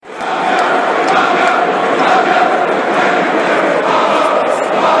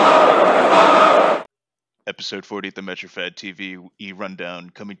episode 40 of the MetroFed TV Rundown,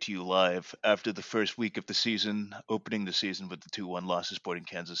 coming to you live after the first week of the season, opening the season with the 2-1 loss to Sporting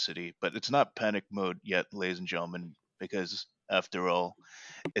Kansas City. But it's not panic mode yet, ladies and gentlemen, because after all,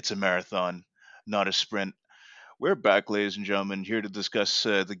 it's a marathon, not a sprint. We're back, ladies and gentlemen, here to discuss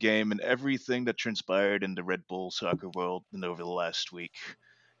the game and everything that transpired in the Red Bull soccer world and over the last week.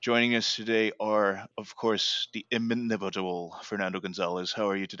 Joining us today are, of course, the inimitable Fernando Gonzalez. How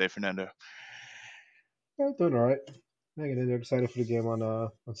are you today, Fernando? Doing all right. Hanging in there, excited for the game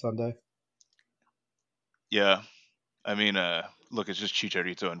on Sunday. Yeah, I mean, look, it's just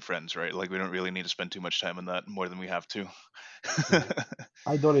Chicharito and friends, right? Like, we don't really need to spend too much time on that more than we have to. Yeah.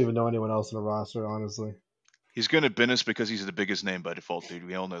 I don't even know anyone else in the roster, honestly. He's going to bin us because he's the biggest name by default, dude.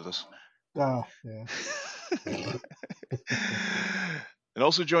 We all know this. Yeah. And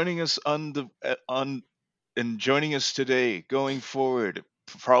also joining us joining us today, going forward,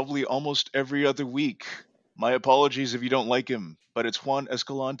 probably almost every other week. My apologies if you don't like him, but it's Juan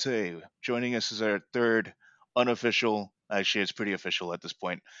Escalante joining us as our third unofficial. Actually, it's pretty official at this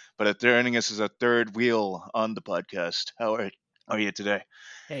point, but joining us as a third wheel on the podcast. How are you today?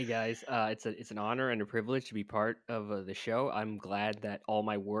 Hey guys, it's an honor and a privilege to be part of the show. I'm glad that all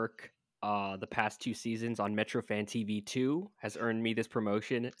my work the past 2 seasons on MetroFan TV 2 has earned me this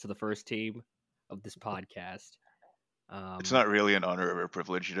promotion to the first team of this podcast. It's not really an honor or a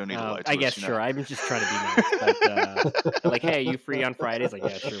privilege. You don't need to lie to I us. guess sure. I'm just trying to be nice, but like, hey, you free on Fridays? Like,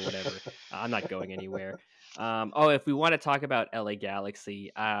 yeah, sure, whatever. I'm not going anywhere. If we want to talk about LA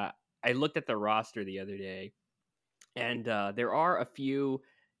Galaxy, I looked at the roster the other day, and there are a few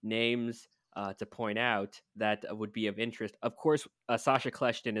names to point out that would be of interest. Of course, Sasha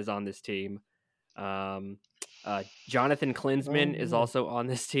Kleshton is on this team. Jonathan Klinsman is also on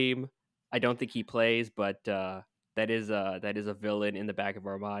this team. I don't think he plays, but that is a villain in the back of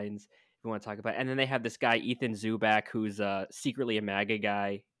our minds. If we want to talk about, and then they have this guy Ethan Zubak, who's secretly a MAGA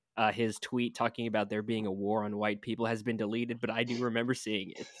guy. His tweet talking about there being a war on white people has been deleted, but I do remember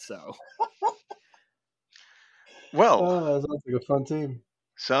seeing it. So, well, sounds like a fun team.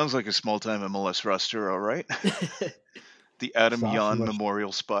 sounds like a small-time MLS roster, all right. The Adam Sasha Yan must,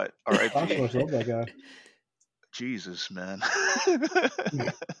 Memorial Spot, Sasha R.I.P. must love that guy. Jesus, man.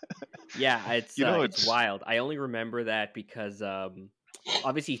 yeah, it's it's wild. I only remember that because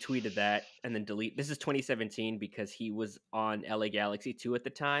obviously he tweeted that and then delete. This is 2017 because he was on LA Galaxy 2 at the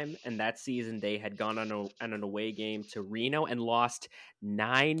time, and that season they had gone on an away game to Reno and lost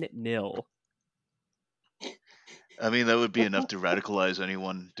 9-0. I mean, that would be enough to radicalize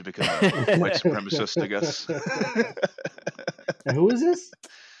anyone to become a white supremacist, I guess. And who is this?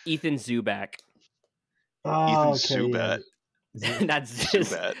 Ethan Zubak. Oh, Ethan okay, Zubat. Not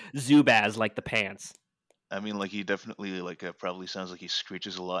Zubaz, like the pants. I mean, like, he definitely probably sounds like he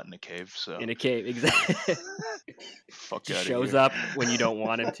screeches a lot in a cave. So In a cave, exactly. fuck Just out shows here. up when you don't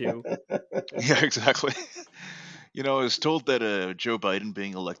want him to. Yeah, exactly. I was told that Joe Biden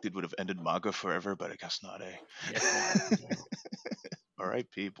being elected would have ended MAGA forever, but I guess not, eh? Yes,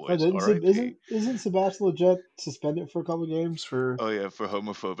 R.I.P. Oh, boys. R.I.P. isn't Sebastian Lletget suspended for a couple games for? Oh yeah, for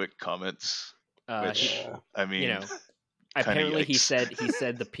homophobic comments. Which I mean, apparently yikes. he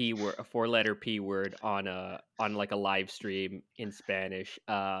said the P word, a 4-letter P word on like a live stream in Spanish.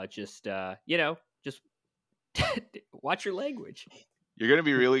 Just watch your language. You're going to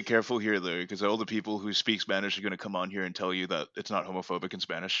be really careful here, though, because all the people who speak Spanish are going to come on here and tell you that it's not homophobic in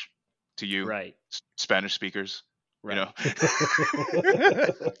Spanish to you, Right. Spanish speakers. Right.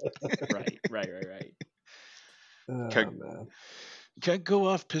 Right. Man. Can't go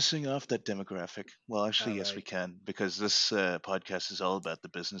off pissing off that demographic. Well, actually, yes, right. we can, because this podcast is all about the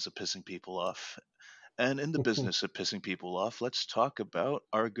business of pissing people off. And in the business of pissing people off, let's talk about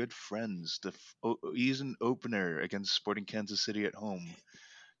our good friends. The season opener against Sporting Kansas City at home.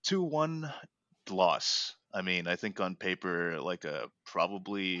 2-1 loss. I mean, I think on paper, like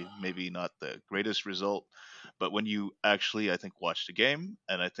probably maybe not the greatest result, but when you actually, I think, watch the game,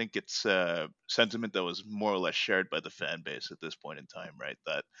 and I think it's sentiment that was more or less shared by the fan base at this point in time, right?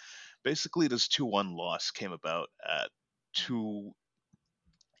 That basically this 2-1 loss came about at two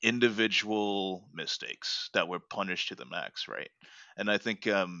individual mistakes that were punished to the max, right? And I think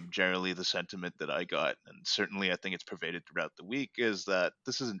generally the sentiment that I got, and certainly I think it's pervaded throughout the week, is that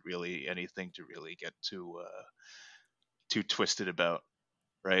this isn't really anything to really get too twisted about,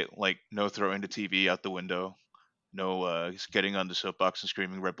 right? Like no throwing the TV out the window, no getting on the soapbox and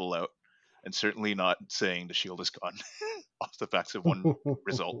screaming Red Bull out, and certainly not saying the shield is gone off the backs of one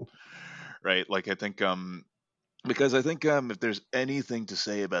result, right? Like I think because I think if there's anything to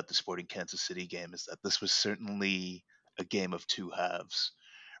say about the Sporting Kansas City game is that this was certainly a game of two halves,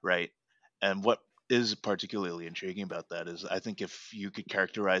 right? And what is particularly intriguing about that is I think if you could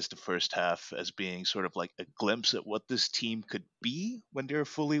characterize the first half as being sort of like a glimpse at what this team could be when they're a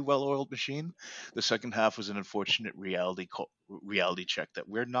fully well-oiled machine, the second half was an unfortunate reality check that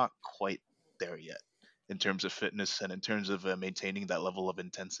we're not quite there yet in terms of fitness and in terms of maintaining that level of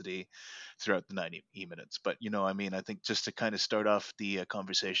intensity throughout the 90 minutes. But I mean, I think just to kind of start off the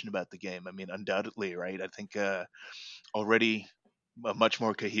conversation about the game, I mean, undoubtedly, right? I think already a much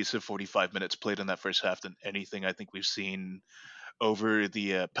more cohesive 45 minutes played in that first half than anything I think we've seen over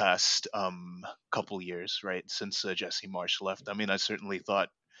the past couple years, right? Since Jesse Marsh left. I mean, I certainly thought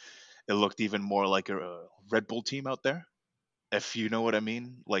it looked even more like a Red Bull team out there, if you know what I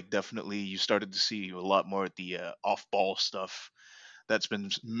mean. Like, definitely, you started to see a lot more of the off-ball stuff that's been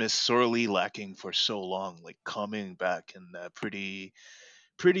sorely lacking for so long, like coming back in a pretty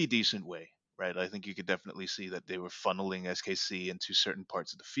decent way, right? I think you could definitely see that they were funneling SKC into certain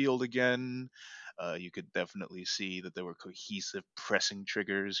parts of the field again. You could definitely see that there were cohesive pressing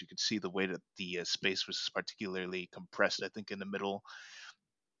triggers. You could see the way that the space was particularly compressed, I think, in the middle,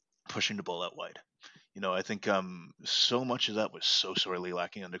 pushing the ball out wide. I think so much of that was so sorely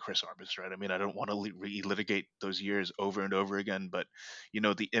lacking under Chris Armas, right? I mean, I don't want to relitigate those years over and over again, but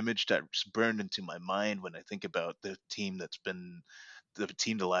the image that's burned into my mind when I think about the team that's been the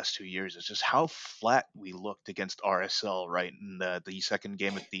team the last 2 years is just how flat we looked against RSL, right? In the second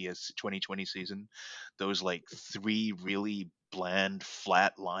game of the 2020 season, those like three really bland,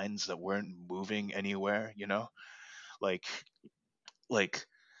 flat lines that weren't moving anywhere, like like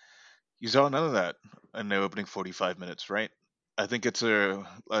you saw none of that in the opening 45 minutes, right? I think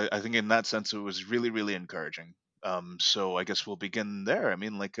I think in that sense it was really, really encouraging. So I guess we'll begin there. I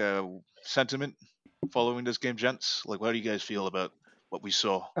mean, like, sentiment following this game, gents. Like, how do you guys feel about what we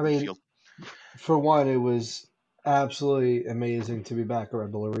saw I on the mean, field? for one, it was absolutely amazing to be back at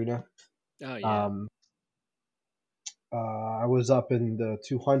Red Bull Arena. Oh yeah. Um, I was up in the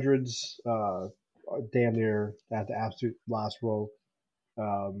 200s, damn near at the absolute last row.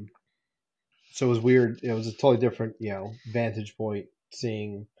 Um, so it was weird. It was a totally different, vantage point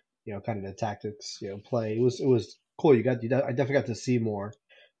seeing, kind of the tactics, play. It was cool. I definitely got to see more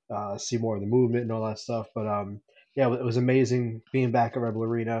of the movement and all that stuff. But yeah, it was amazing being back at Red Bull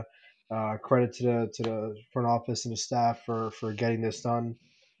Arena. Credit to the front office and the staff for getting this done.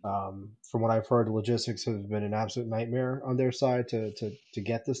 From what I've heard, the logistics have been an absolute nightmare on their side to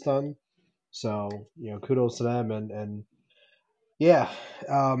get this done. So kudos to them and yeah,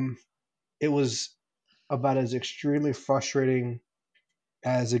 um, it was about as extremely frustrating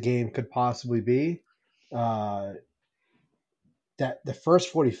as a game could possibly be. Uh, that the first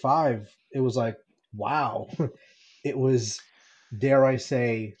 45, it was like, wow, it was, dare I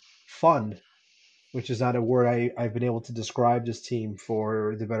say, fun, which is not a word I've been able to describe this team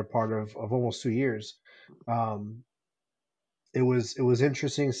for the better part of almost 2 years. Um, it was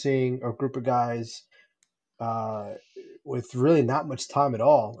interesting seeing a group of guys uh, with really not much time at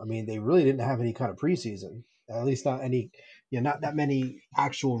all. I mean, they really didn't have any kind of preseason, at least not any, not that many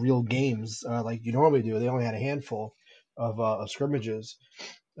actual real games like you normally do. They only had a handful of scrimmages.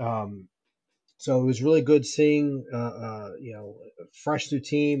 Um, so it was really good seeing, a fresh new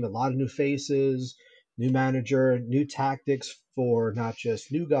team, a lot of new faces, new manager, new tactics for not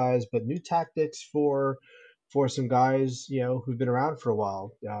just new guys, but new tactics for some guys, who've been around for a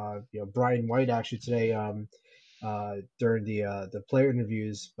while. Brian White actually today, during the player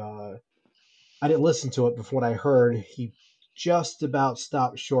interviews, I didn't listen to it, but from what I heard, he just about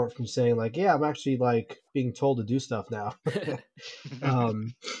stopped short from saying like, "Yeah, I'm actually like being told to do stuff now."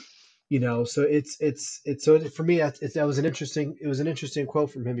 um, so it's so for me that was an interesting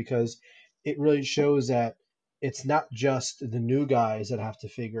quote from him because it really shows that it's not just the new guys that have to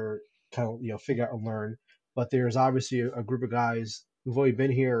figure out and learn, but there's obviously a group of guys who've only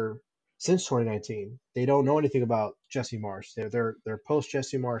been here since 2019. They don't know anything about Jesse Marsh. They're post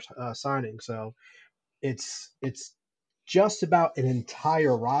Jesse Marsh signing, so it's just about an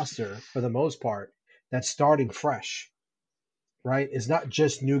entire roster for the most part that's starting fresh, right? It's not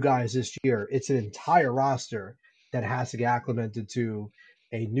just new guys this year. It's an entire roster that has to get acclimated to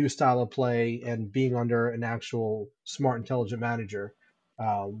a new style of play and being under an actual smart, intelligent manager,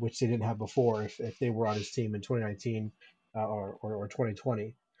 which they didn't have before if they were on his team in 2019 or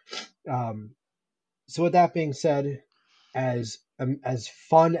 2020. Um, so with that being said, as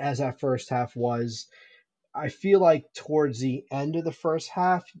fun as that first half was, I feel like towards the end of the first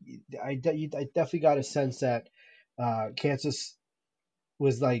half, I definitely got a sense that Kansas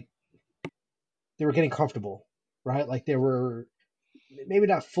was like they were getting comfortable, right? Like they were maybe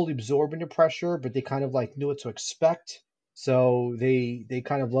not fully absorbing the pressure, but they kind of like knew what to expect. So they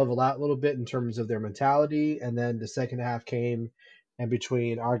kind of leveled out a little bit in terms of their mentality, and then the second half came, and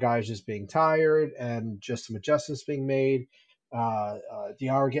between our guys just being tired and just some adjustments being made,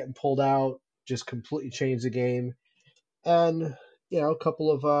 Diarra getting pulled out just completely changed the game, and a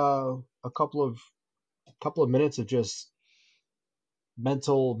couple of minutes of just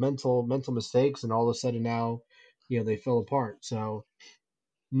mental mistakes, and all of a sudden now, they fell apart. So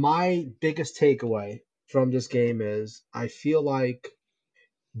my biggest takeaway from this game is I feel like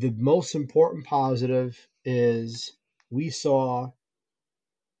the most important positive is we saw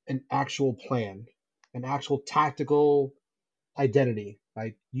an actual plan, an actual tactical identity.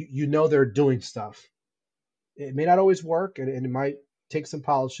 Like they're doing stuff. It may not always work, and it might take some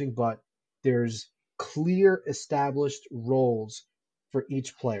polishing, but there's clear established roles for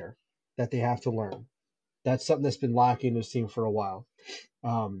each player that they have to learn. That's something that's been lacking in this team for a while.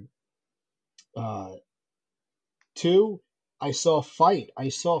 Um, uh, Two, I saw fight. I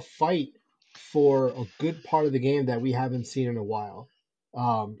saw fight for a good part of the game that we haven't seen in a while.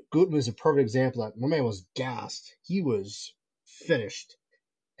 Gutman is a perfect example. That my man was gassed. He was finished,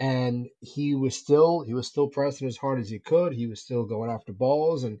 and he was still pressing as hard as he could. He was still going after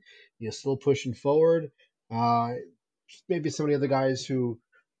balls, and he was still pushing forward. Uh, Maybe some of the other guys who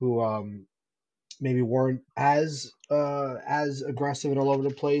maybe weren't as aggressive and all over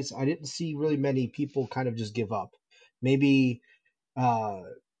the place. I didn't see really many people kind of just give up. Maybe uh,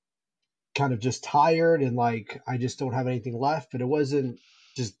 kind of just tired and like I just don't have anything left, but it wasn't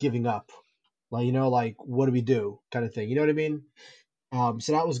just giving up. Like like what do we do kind of thing. You know what I mean?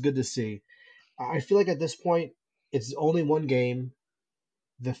 So that was good to see. I feel like at this point it's only one game.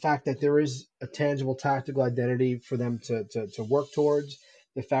 The fact that there is a tangible tactical identity for them to work towards,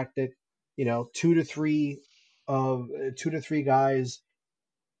 the fact that two to three guys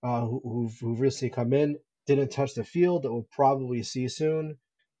who've recently come in didn't touch the field that we'll probably see soon.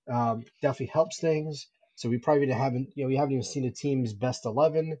 Definitely helps things. So we haven't even seen a team's best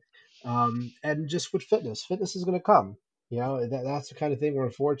 11. And just with fitness is going to come. That's the kind of thing where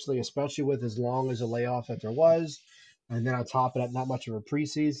unfortunately, especially with as long as a layoff that there was, and then on top of that, not much of a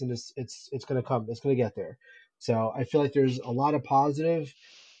preseason, it's going to come. It's going to get there. So I feel like there's a lot of positive,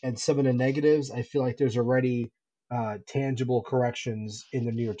 and some of the negatives. I feel like there's already tangible corrections in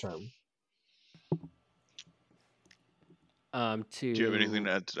the near term. Do you have anything To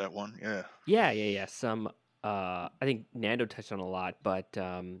to add to that one? Yeah. Yeah. Some I think Nando touched on a lot, but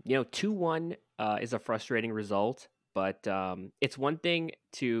 2-1 is a frustrating result, but it's one thing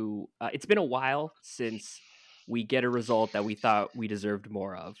to it's been a while since we get a result that we thought we deserved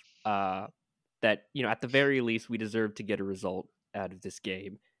more of. That at the very least we deserve to get a result out of this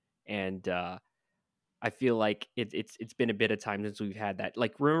game. And I feel like it's been a bit of time since we've had that.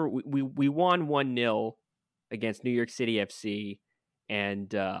 Like, remember we won 1-0 against New York City FC,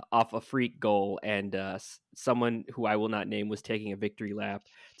 and off a freak goal, and someone who I will not name was taking a victory lap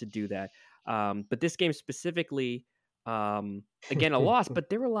to do that. But this game specifically, again, a loss, but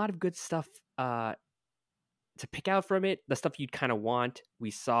there were a lot of good stuff to pick out from it. The stuff you'd kind of want.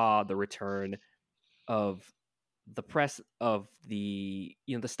 We saw the return of the press, of the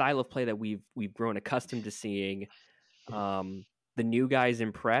style of play that we've grown accustomed to seeing. The new guys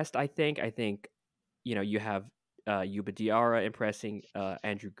impressed. I think you have Yuba Diarra impressing,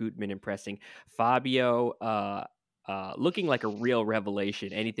 Andrew Gutman impressing, Fabio looking like a real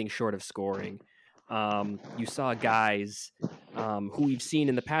revelation. Anything short of scoring. You saw guys who we've seen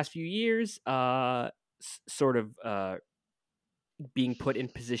in the past few years, sort of being put in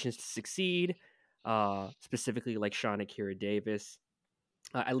positions to succeed. Specifically like Sean Akira Davis,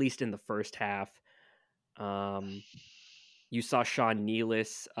 at least in the first half. Um, you saw Sean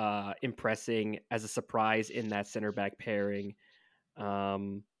Nealis impressing as a surprise in that center back pairing.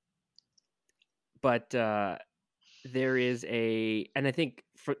 Um, but there is and I think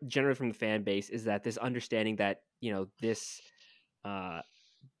generally from the fan base, is that this understanding that, this, uh,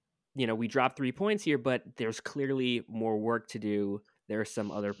 we dropped 3 points here, but there's clearly more work to do. There are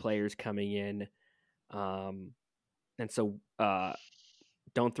some other players coming in. And so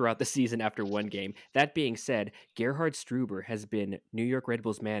don't throw out the season after one game. That being said, Gerhard Struber has been New York Red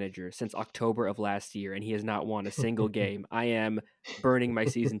Bulls manager since October of last year, and he has not won a single game. I am burning my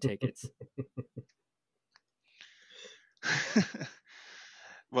season tickets.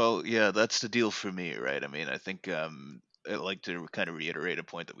 Well, yeah, that's the deal for me, right? I mean, I think I'd like to kind of reiterate a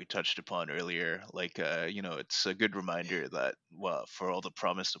point that we touched upon earlier. Like, it's a good reminder that, well, for all the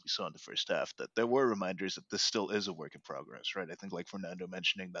promise that we saw in the first half, that there were reminders that this still is a work in progress, right? I think, like Fernando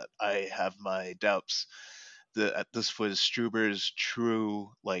mentioning that I have my doubts that this was Struber's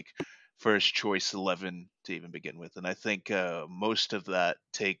true, like, first choice 11 to even begin with. And I think most of that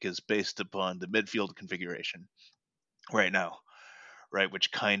take is based upon the midfield configuration right now, right?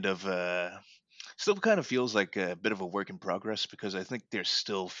 Which kind of still kind of feels like a bit of a work in progress because I think they're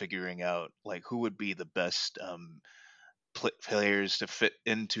still figuring out like who would be the best players to fit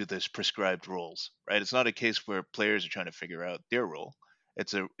into this prescribed roles, right? It's not a case where players are trying to figure out their role.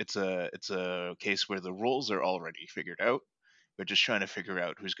 It's a case where the roles are already figured out. We're just trying to figure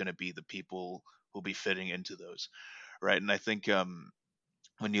out who's going to be the people who'll be fitting into those, right? And I think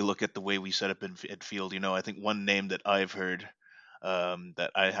when you look at the way we set up in midfield, I think one name that I've heard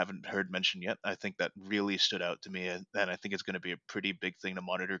that I haven't heard mentioned yet, I think that really stood out to me, and I think it's going to be a pretty big thing to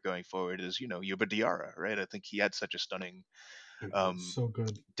monitor going forward. Is Yuba Diarra, right? I think he had such a stunning So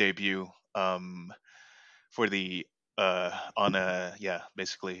good. debut for the on a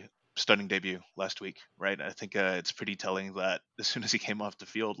basically stunning debut last week, right? I think it's pretty telling that as soon as he came off the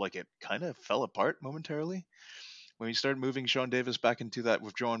field, like it kind of fell apart momentarily when we started moving Sean Davis back into that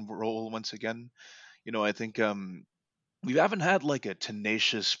withdrawn role once again. I think we haven't had like a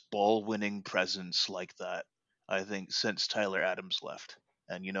tenacious ball winning presence like that. I think since Tyler Adams left.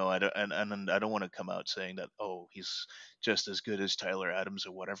 And I don't and I don't want to come out saying that he's just as good as Tyler Adams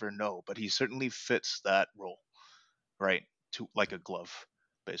or whatever. No, but he certainly fits that role, right? To like a glove,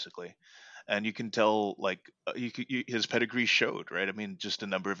 basically. And you can tell, like, his pedigree showed, right? I mean, just the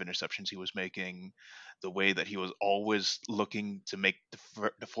number of interceptions he was making, the way that he was always looking to make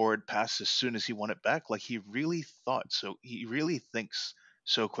the forward pass as soon as he won it back. Like, he really thought so. He really thinks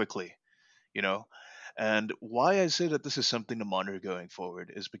so quickly, you know? And why I say that this is something to monitor going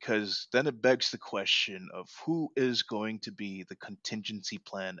forward is because then it begs the question of who is going to be the contingency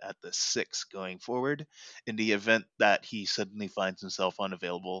plan at the six going forward in the event that he suddenly finds himself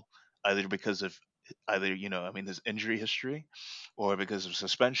unavailable, either because of his injury history, or because of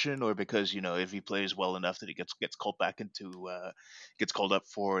suspension, or because if he plays well enough that he gets called back into gets called up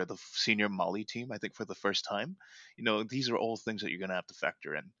for the senior Mali team, I think for the first time. These are all things that you're going to have to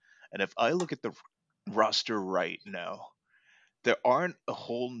factor in. And if I look at the roster right now, there aren't a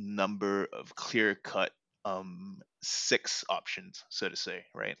whole number of clear cut six options, so to say,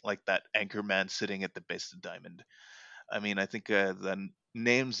 right? Like that anchor man sitting at the base of the diamond. I mean, I think the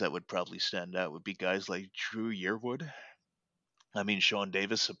names that would probably stand out would be guys like Drew Yearwood. I mean, Sean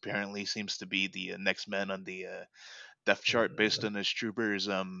Davis apparently seems to be the next man on the depth chart based on his Struber's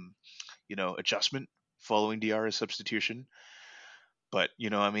adjustment following Diarra's substitution. But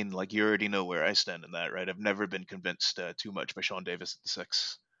I mean, like you already know where I stand in that, right? I've never been convinced too much by Sean Davis at the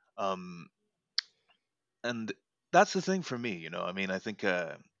six, um, and that's the thing for me. I mean, I think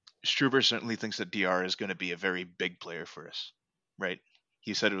Struber certainly thinks that DR is going to be a very big player for us, right?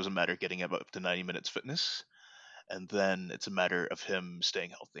 He said it was a matter of getting him up to 90 minutes fitness, and then it's a matter of him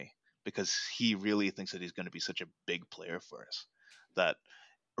staying healthy because he really thinks that he's going to be such a big player for us that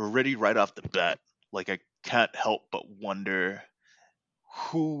already right off the bat, like I can't help but wonder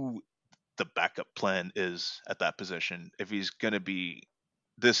who the backup plan is at that position if he's going to be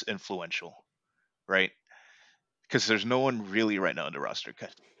this influential, right? Because there's no one really right now in the roster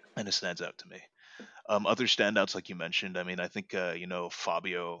kind of stands out to me. Other standouts, like you mentioned, I mean, I think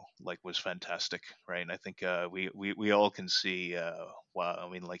Fabio like was fantastic, right? And I think we all can see, wow, I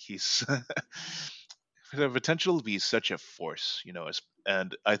mean, like he's the potential to be such a force,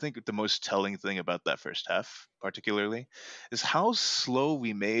 and I think the most telling thing about that first half, particularly, is how slow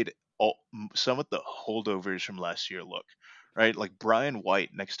we made some of the holdovers from last year look. Right, like Brian White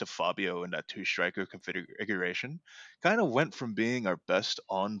next to Fabio in that two striker configuration, kind of went from being our best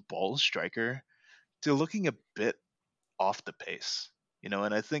on ball striker to looking a bit off the pace. And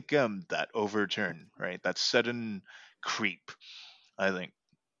I think that overturn, right, that sudden creep, I think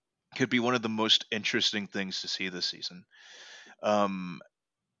could be one of the most interesting things to see this season. Um,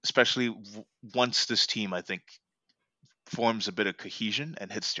 especially once this team, I think, forms a bit of cohesion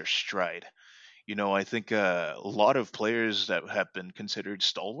and hits their stride. I think a lot of players that have been considered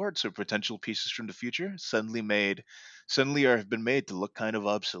stalwarts or potential pieces from the future suddenly have been made to look kind of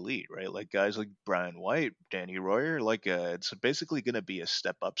obsolete, right? Like guys like Brian White, Danny Royer. Like it's basically going to be a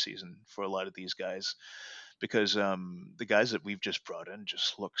step up season for a lot of these guys because the guys that we've just brought in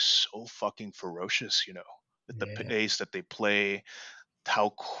just look so fucking ferocious. With the Yeah. pace that they play, how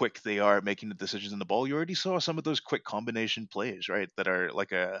quick they are at making the decisions in the ball. You already saw some of those quick combination plays, right? That are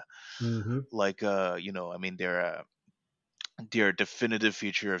Mm-hmm. I mean, they're a definitive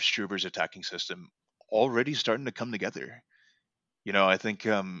feature of Struber's attacking system already starting to come together. I think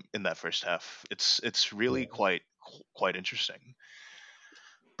in that first half, it's really Yeah. quite interesting.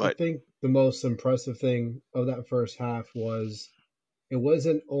 I But think the most impressive thing of that first half was it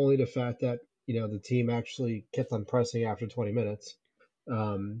wasn't only the fact that the team actually kept on pressing after 20 minutes,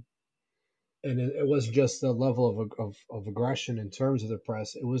 um, and it wasn't just the level of aggression in terms of the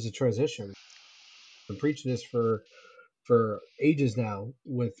press. It was a transition. I'm preaching this for ages now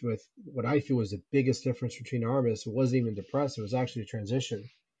with what I feel was the biggest difference between Armis. It wasn't even the press; it was actually a transition.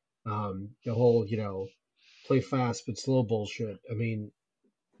 The whole play fast but slow bullshit. I mean,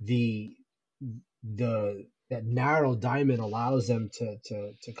 the that narrow diamond allows them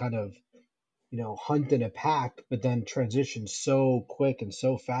to kind of hunt in a pack, but then transition so quick and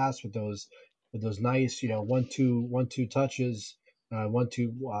so fast with those nice 1-2 touches,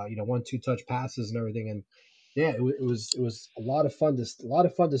 1-2 touch passes and everything. And yeah, it was a lot of fun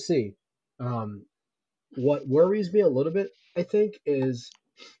to see. Um, what worries me a little bit, I think, is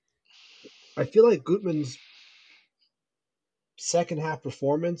I feel like Gutman's second half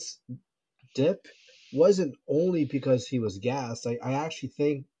performance dip wasn't only because he was gassed. I actually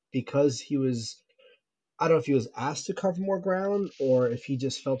think because he was, I don't know if he was asked to cover more ground or if he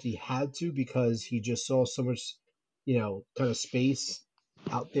just felt he had to because he just saw so much, kind of space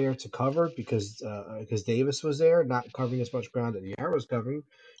out there to cover because Davis was there, not covering as much ground that Yara was covering.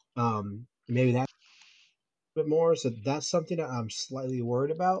 Maybe that a bit more. So that's something that I'm slightly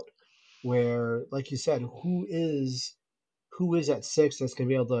worried about. Where, like you said, who is at six that's going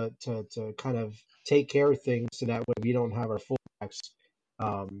to be able to kind of take care of things so that way we don't have our fullbacks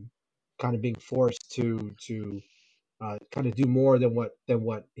um, kind of being forced to kind of do more than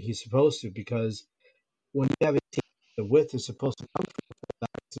what he's supposed to, because when you have a team, the width is supposed to come from that,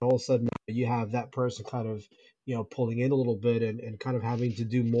 and all of a sudden you have that person kind of pulling in a little bit and kind of having to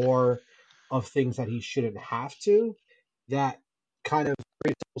do more of things that he shouldn't have to. That kind of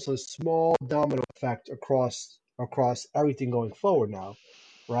creates also a small domino effect across everything going forward now,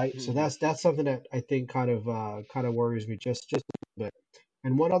 right? So Mhm. that's something that I think kind of worries me just a little bit.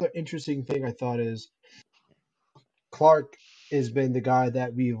 And one other interesting thing I thought is Clark has been the guy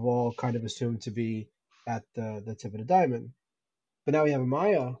that we've all kind of assumed to be at the tip of the diamond. But now we have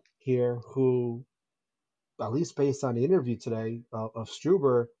Amaya here, who, at least based on the interview today of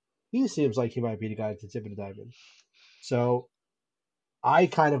Struber, he seems like he might be the guy at the tip of the diamond. So I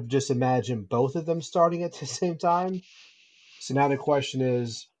kind of just imagine both of them starting at the same time. So now the question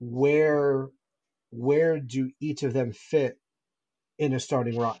is, where do each of them fit in a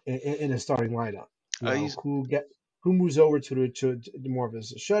in a starting lineup? He's, Who moves over to more of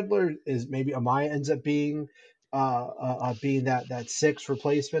as a Shedler? Is maybe Amaya ends up being that six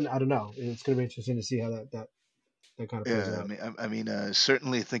replacement? I don't know. It's going to be interesting to see how that kind of plays Yeah, out.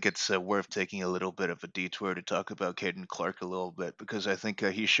 certainly think it's worth taking a little bit of a detour to talk about Caden Clark a little bit because I think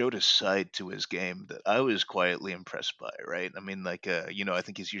he showed a side to his game that I was quietly impressed by. Right? I mean, I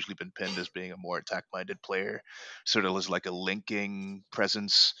think he's usually been pinned as being a more attack-minded player, sort of as like a linking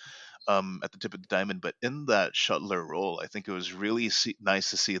presence at the tip of the diamond. But in that shuttler role, I think it was really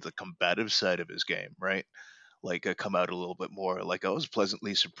nice to see the combative side of his game. Right? Come out a little bit more. Like I was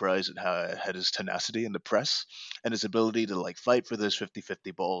pleasantly surprised at how I had his tenacity in the press and his ability to fight for those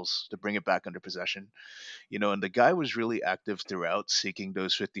 50-50 balls to bring it back under possession. And the guy was really active throughout, seeking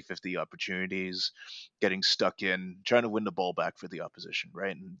those 50-50 opportunities, getting stuck in, trying to win the ball back for the opposition,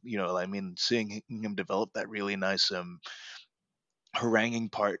 right? And seeing him develop that really nice haranguing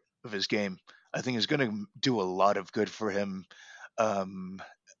part of his game, I think is going to do a lot of good for him um,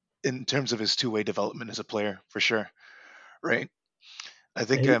 in terms of his two-way development as a player, for sure. Right? I And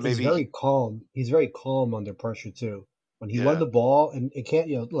think he's maybe, very calm. He's very calm under pressure too. When he won yeah. the ball, and it can't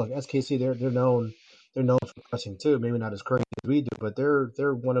look SKC, they're known for pressing too. Maybe not as crazy as we do, but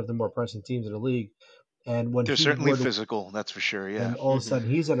they're one of the more pressing teams in the league. And when They're he certainly would physical, that's for sure. Yeah, and all of a Mhm. sudden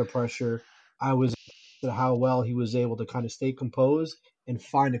he's under pressure, I was impressed at how well he was able to kind of stay composed and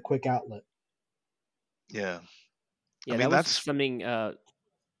find a quick outlet. yeah. I Yeah, mean, that was that's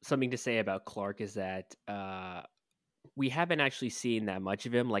something to say about Clark is that we haven't actually seen that much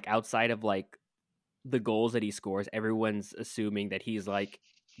of him. Like outside of like the goals that he scores, everyone's assuming that he's like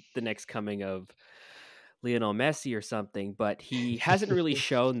the next coming of Lionel Messi or something, but he hasn't really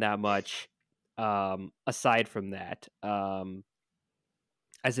shown that much aside from that.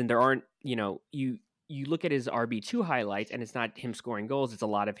 As in there aren't, you look at his RB2 highlights and it's not him scoring goals, it's a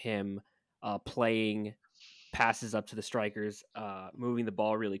lot of him playing passes up to the strikers, moving the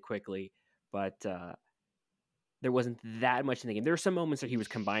ball really quickly, but there wasn't that much in the game. There were some moments where he was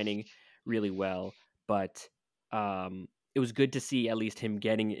combining really well, but it was good to see at least him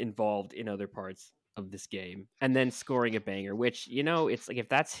getting involved in other parts of this game and then scoring a banger, which, it's like if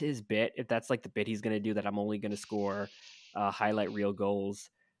that's his bit, if that's like the bit he's going to do, that I'm only going to score highlight reel goals,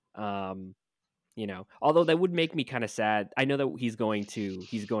 um, Although that would make me kind of sad. I know that he's going to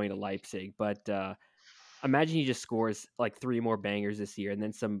Leipzig, but imagine he just scores like 3 more bangers this year, and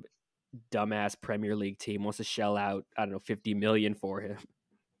then some dumbass Premier League team wants to shell out, I don't know, 50 million for him.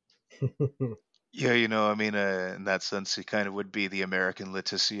 Yeah, I mean, in that sense, he kind of would be the American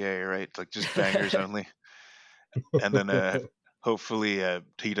Letizier, right? Like just bangers only. And then hopefully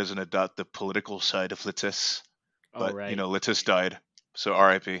he doesn't adopt the political side of Letis. Oh But, right. Letis died. So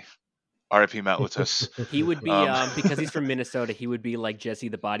RIP. RIP Matt Letis. He would be Um, because he's from Minnesota. He would be like Jesse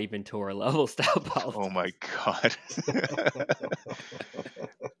the Body Ventura level style oh politics. my God.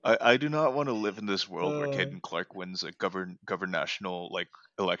 I do not want to live in this world where Uh, Caden Clark wins a govern national like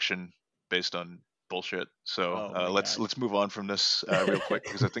election based on bullshit. So Oh my let's god. let's move on from this real quick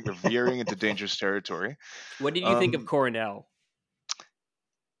because I think we're veering into dangerous territory. What did you think of Um, Coronel?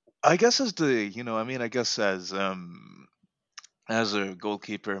 I guess I guess as a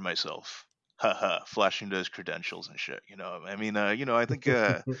goalkeeper myself, haha, flashing those credentials and shit. I think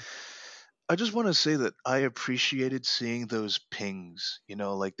I just want to say that I appreciated seeing those pings.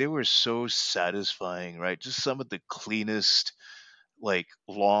 Like they were so satisfying, right? Just some of the cleanest, like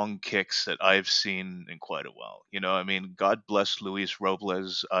long kicks that I've seen in quite a while. God bless Luis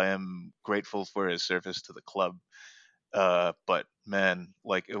Robles. I am grateful for his service to the club. But man,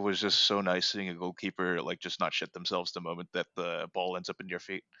 like it was just so nice seeing a goalkeeper like just not shit themselves the moment that the ball ends up in your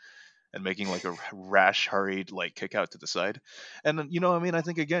feet and making like a rash, hurried like kick out to the side. And then, I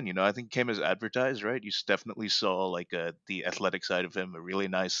think again, I think it came as advertised, right? Definitely saw like the athletic side of him, a really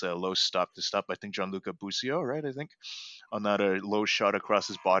nice low stop to stop. I think Gianluca Busio, right? I think on that low shot across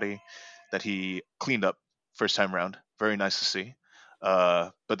his body that he cleaned up first time round. Very nice to see.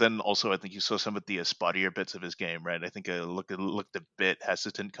 But then also, I think you saw some of the spottier bits of his game, right? I think looked a bit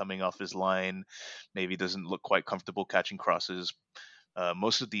hesitant coming off his line. Maybe doesn't look quite comfortable catching crosses.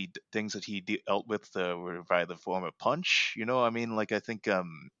 Most of the things that he dealt with were via the form of punch. Like I think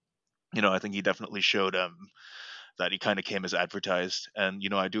he definitely showed that he kind of came as advertised, and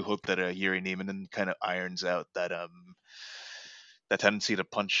I do hope that Yuri Neiman kind of irons out that tendency to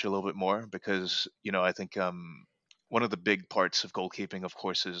punch a little bit more because I think one of the big parts of goalkeeping, of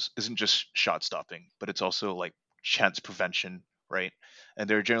course, isn't just shot stopping, but it's also like chance prevention, right? And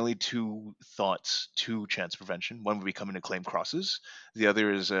there are generally two thoughts to chance prevention. One would be coming to claim crosses. The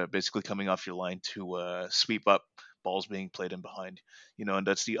other is basically coming off your line to sweep up balls being played in behind. And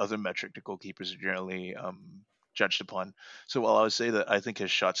that's the other metric that goalkeepers are generally judged upon. So while I would say that I think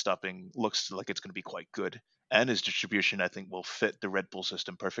his shot stopping looks like it's going to be quite good, and his distribution I think will fit the Red Bull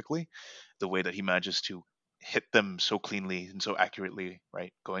system perfectly, the way that he manages to hit them so cleanly and so accurately,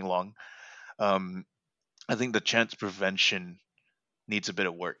 right, going long. Um, I think the chance prevention needs a bit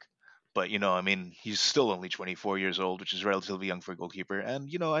of work. But he's still only 24 years old, which is relatively young for a goalkeeper. And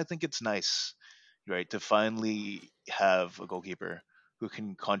I think it's nice, right, to finally have a goalkeeper who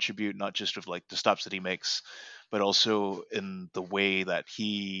can contribute not just with like the stops that he makes, but also in the way that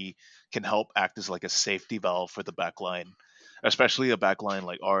he can help act as like a safety valve for the back line, especially a back line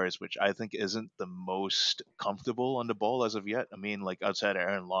like ours, which I think isn't the most comfortable on the ball as of yet. Like outside of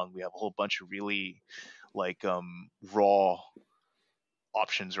Aaron Long, we have a whole bunch of really like raw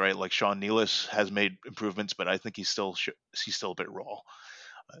options, right? Like Sean Nealis has made improvements, but I think he's still a bit raw.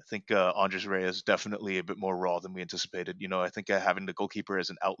 I think Andres Reyes is definitely a bit more raw than we anticipated. I think having the goalkeeper as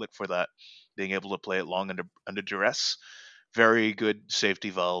an outlet for that, being able to play it long under duress, very good safety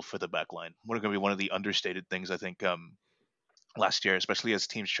valve for the back line. Going to be one of the understated things I think last year, especially as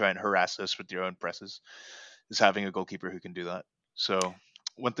teams try and harass us with their own presses, is having a goalkeeper who can do that. So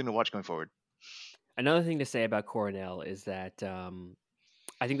one thing to watch going forward. Another thing to say about Coronel is that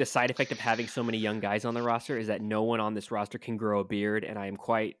I think the side effect of having so many young guys on the roster is that no one on this roster can grow a beard, and I am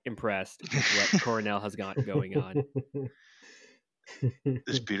quite impressed with what Coronel has got going on.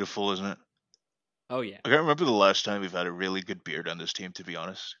 It's beautiful, isn't it? Oh yeah. I can't remember the last time we've had a really good beard on this team, to be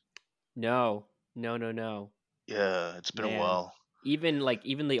honest. No, no, no, no. Yeah, it's been a Man, while.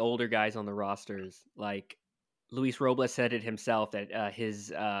 even the older guys on the rosters, like Luis Robles said it himself that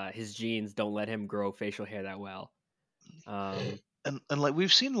his genes don't let him grow facial hair that well. And like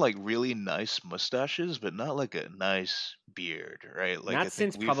we've seen like really nice mustaches, but not like a nice beard, right? Like I Not think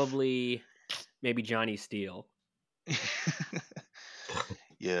since we've probably maybe Johnny Steele.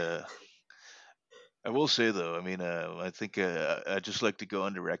 yeah. I will say though, I think I'd just like to go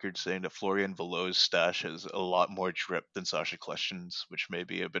on the record saying that Florian Velo's stash has a lot more drip than Sasha Questions, which may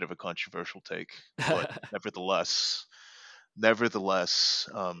be a bit of a controversial take, but nevertheless, let's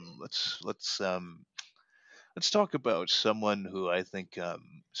talk about someone who I think.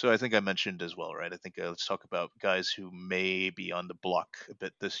 So I think I mentioned as well, right? I think let's talk about guys who may be on the block a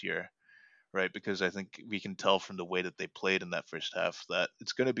bit this year, right? Because I think we can tell from the way that they played in that first half that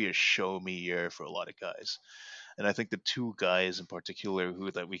it's going to be a show me year for a lot of guys. And I think the two guys in particular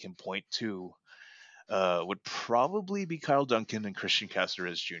who that we can point to would probably be Kyle Duncan and Christian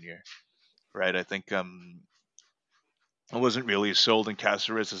Caceres Jr. Right? I think I wasn't really sold in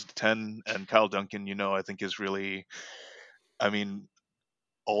Caceres as the 10, and Kyle Duncan, I think is really, I mean,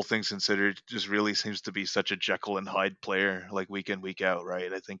 all things considered, just really seems to be such a Jekyll and Hyde player, like week in week out,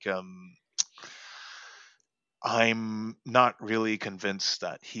 right? I think I'm not really convinced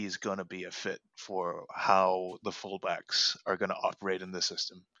that he's going to be a fit for how the fullbacks are going to operate in the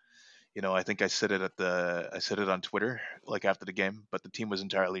system. I think I said it on Twitter like after the game, but the team was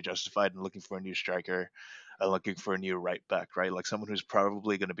entirely justified in looking for a new striker, looking for a new right back, right? Like someone who's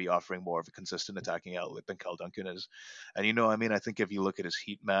probably going to be offering more of a consistent attacking outlet than Cal Duncan is. And I think if you look at his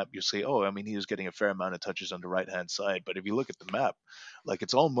heat map, you say, oh, I mean, he was getting a fair amount of touches on the right hand side, but if you look at the map, like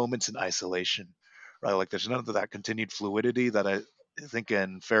it's all moments in isolation, right? Like there's none of that continued fluidity that I think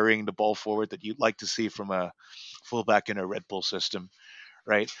in ferrying the ball forward that you'd like to see from a fullback in a Red Bull system,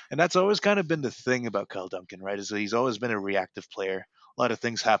 right? And that's always kind of been the thing about Kyle Duncan, right? Is that he's always been a reactive player. A lot of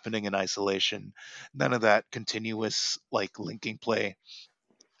things happening in isolation. None of that continuous like linking play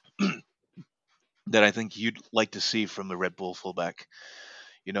that I think you'd like to see from the Red Bull fullback.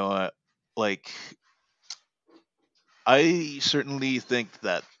 You know, uh, like I certainly think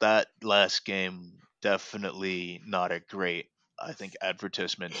that last game definitely not a great, I think,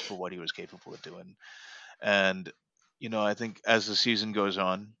 advertisement for what he was capable of doing. And I think as the season goes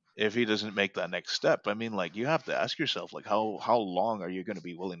on, if he doesn't make that next step, I mean, like you have to ask yourself, like how long are you going to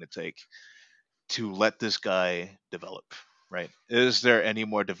be willing to take to let this guy develop, right? Is there any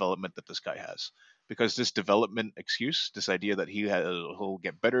more development that this guy has? Because this development excuse, this idea that he'll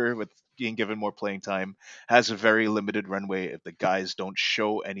get better with being given more playing time, has a very limited runway if the guys don't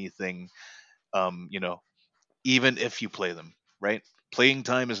show anything. Um, you know, Even if you play them, right? Playing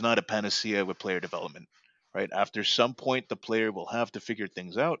time is not a panacea with player development, right? After some point, the player will have to figure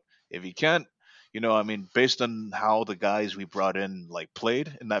things out. If he can't, based on how the guys we brought in like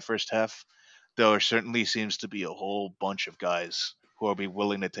played in that first half, there certainly seems to be a whole bunch of guys who will be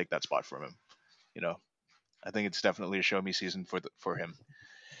willing to take that spot from him. You know, I think it's definitely a show me season for him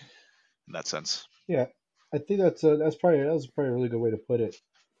in that sense. Yeah, I think that's probably a really good way to put it.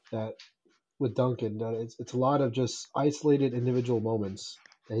 That with Duncan, that it's a lot of just isolated individual moments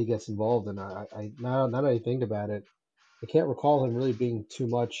that he gets involved in. Now that I think about it, I can't recall him really being too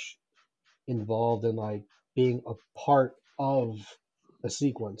much involved in like being a part of a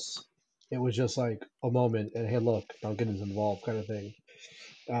sequence. It was just like a moment and hey, look, Duncan is involved, kind of thing.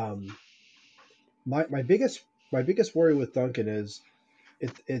 Um, my biggest worry with Duncan is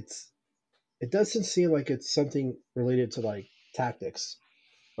it's it doesn't seem like it's something related to like tactics,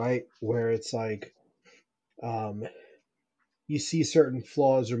 right? Where it's like um, you see certain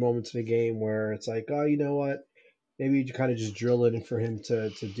flaws or moments in a game where it's like, oh, you know what? Maybe you kind of just drill it in for him to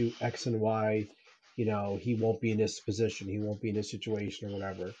do X and Y. He won't be in this position. He won't be in this situation or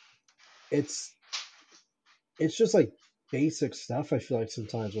whatever. It's it's just like basic stuff. I feel like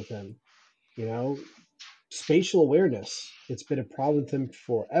sometimes with him, you know, spatial awareness. It's been a problem with him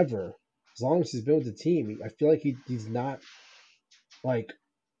forever. As long as he's been with the team, I feel like he's not like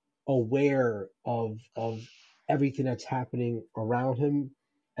aware of everything that's happening around him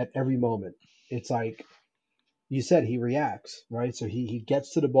at every moment. It's like you said, he reacts, right? So he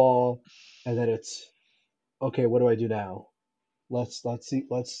gets to the ball, and then it's okay. What do I do now? Let's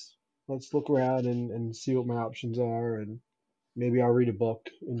look around and see what my options are, and maybe I'll read a book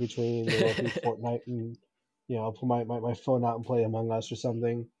in between. Maybe I'll play Fortnite, and I'll pull my phone out and play Among Us or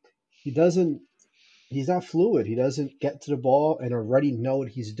something. He doesn't he's not fluid. He doesn't get to the ball and already know what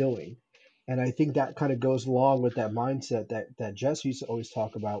he's doing. And I think that kind of goes along with that mindset that Jess used to always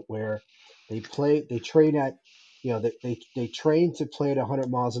talk about, where they train at, they train to play at 100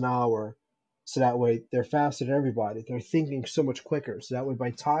 miles an hour, so that way they're faster than everybody. They're thinking so much quicker. So that way,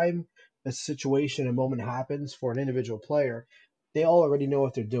 by time a situation, a moment happens for an individual player, they all already know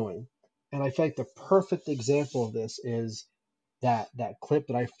what they're doing. And I feel like the perfect example of this is that clip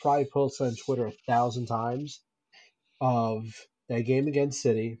that I've probably posted on Twitter 1,000 times of that game against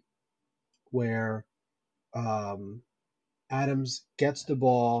City, where um, Adams gets the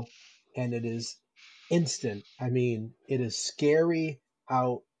ball and it is instant. I mean, it is scary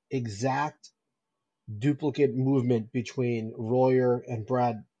how exact duplicate movement between Royer and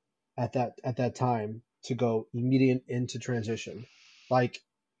Brad at that time to go immediate into transition. Like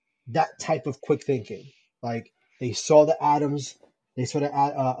that type of quick thinking. Like they saw the Adams, they saw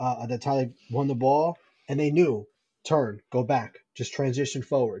the time they won the ball, and they knew turn, go back, just transition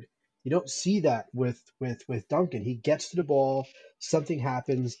forward. You don't see that with Duncan. He gets to the ball, something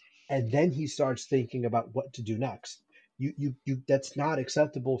happens, and then he starts thinking about what to do next. You that's not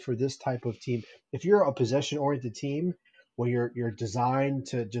acceptable for this type of team. If you're a possession oriented team where you're designed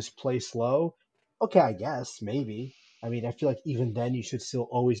to just play slow, okay, I guess maybe. I mean, I feel like even then you should still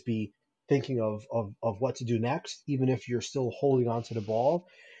always be thinking of what to do next, even if you're still holding on to the ball.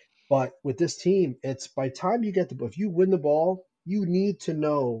 But with this team, it's by the time you get the if you win the ball, you need to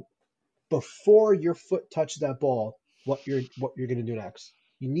know before your foot touches that ball what you're going to do next.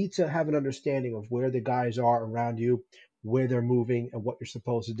 You need to have an understanding of where the guys are around you, where they're moving, and what you're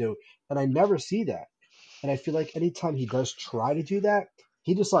supposed to do. And I never see that. And I feel like anytime he does try to do that,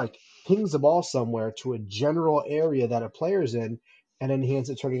 he just like pings the ball somewhere to a general area that a player's in, and then he ends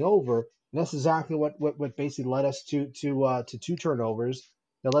up turning over. And that's exactly what basically led us to two turnovers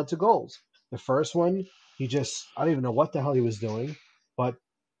that led to goals. The first one, he just I don't even know what the hell he was doing, but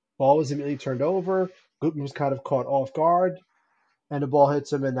ball was immediately turned over. Gutman was kind of caught off guard, and the ball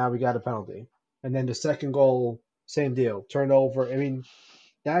hits him, and now we got a penalty. And then the second goal, same deal, turned over. I mean,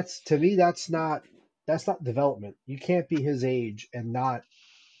 that's to me, that's not development. You can't be his age and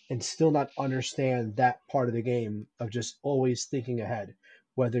still not understand that part of the game of just always thinking ahead.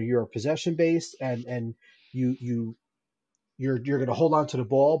 Whether you're possession based and you you you're going to hold on to the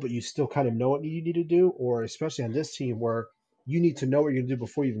ball, but you still kind of know what you need to do, or especially on this team where you need to know what you're going to do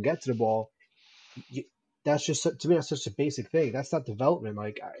before you even get to the ball. You, that's just to me that's such a basic thing. That's not development.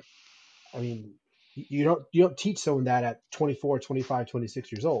 Like I mean, you don't teach someone that at 24, 25,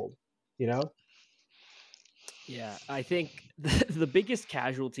 26 years old. You know? Yeah, I think the biggest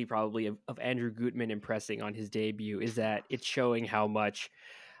casualty probably of Andrew Gutman impressing on his debut is that it's showing how much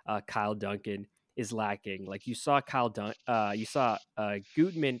Kyle Duncan is lacking. Like you saw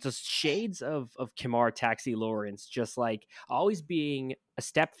Gutman just shades of Kamar Taxi Lawrence, just like always being a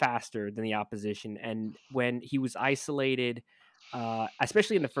step faster than the opposition. And when he was isolated,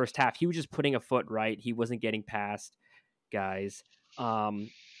 especially in the first half, he was just putting a foot right. He wasn't getting past guys. Um,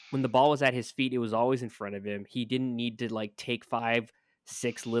 when the ball was at his feet, it was always in front of him. He didn't need to like take 5,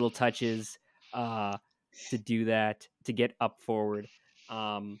 6 little touches uh, to do that to get up forward.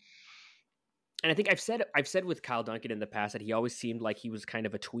 Um, and I think I've said with Kyle Duncan in the past that he always seemed like he was kind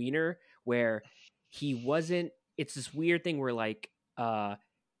of a tweener where he wasn't. It's this weird thing where like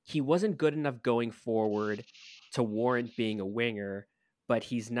he wasn't good enough going forward to warrant being a winger, but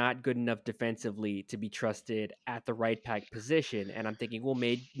he's not good enough defensively to be trusted at the right back position. And I'm thinking, well,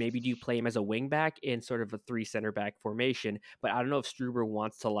 maybe do you play him as a wing back in sort of a three center back formation? But I don't know if Struber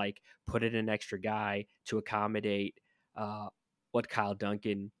wants to like put in an extra guy to accommodate uh, what Kyle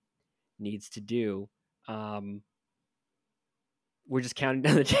Duncan needs to do. Um, we're just counting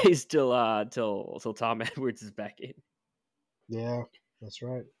down the days till Tom Edwards is back in. Yeah, that's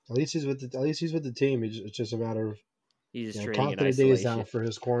right. At least he's with the team. It's just a matter of He's just training in counting the days down isolation. for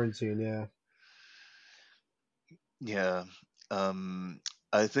his quarantine. Yeah. Yeah. Um,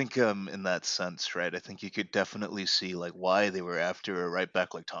 I think in that sense, right? I think you could definitely see like why they were after a right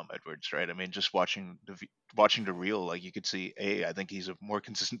back like Tom Edwards, right? I mean, just watching the reel, like you could see, I think he's a more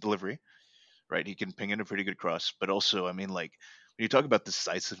consistent delivery, right? He can ping in a pretty good cross, but also, I mean, like when you talk about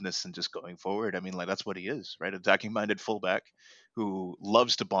decisiveness and just going forward, I mean, like that's what he is, right? Attacking minded fullback who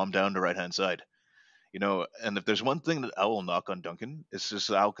loves to bomb down the right hand side, you know. And if there's one thing that I will knock on Duncan, it's just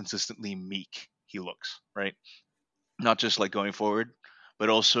how consistently meek he looks, right? Not just like going forward, but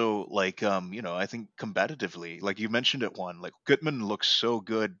also like I think combatively, like you mentioned it, one like Goodman looks so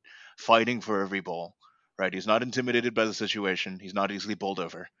good fighting for every ball, right? He's not intimidated by the situation, he's not easily bowled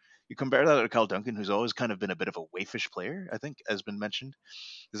over. You compare that to Cal Duncan, who's always kind of been a bit of a waifish player, I think, has been mentioned,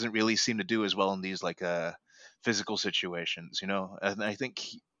 doesn't really seem to do as well in these like physical situations, you know. And I think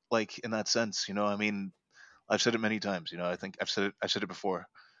like in that sense, I mean, I've said it many times. I think I've said it before.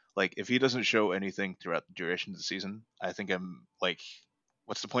 Like, if he doesn't show anything throughout the duration of the season, I think I'm like,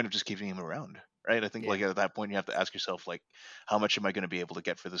 what's the point of just keeping him around, right? I think Yeah. like at that point you have to ask yourself like, how much am I going to be able to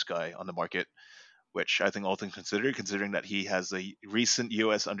get for this guy on the market? Which I think all things considered, considering that he has a recent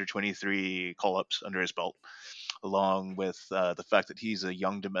U.S. under 23 call-ups under his belt, along with the fact that he's a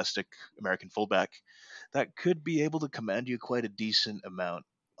young domestic American fullback, that could be able to command you quite a decent amount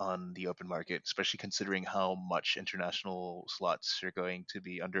on the open market, especially considering how much international slots are going to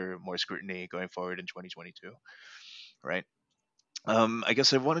be under more scrutiny going forward in 2022, right? I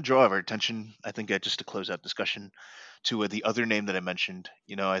guess I want to draw our attention, I think, just to close out discussion, to the other name that I mentioned.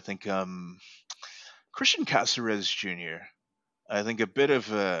 I think Christian Caceres Jr. I think a bit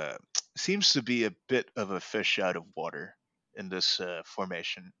of a seems to be a bit of a fish out of water in this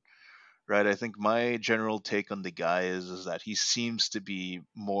formation, right? I think my general take on the guy is that he seems to be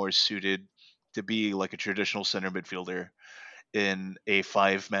more suited to be like a traditional center midfielder in a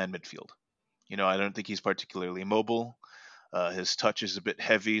five-man midfield. I don't think he's particularly mobile. His touch is a bit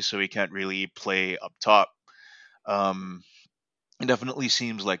heavy, so he can't really play up top. Um, it definitely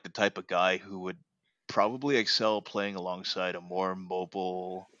seems like the type of guy who would probably excel playing alongside a more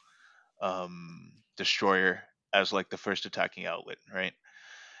mobile destroyer as like the first attacking outlet, right?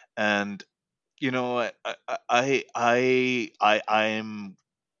 And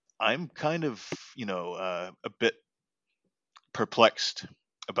I'm kind of a bit perplexed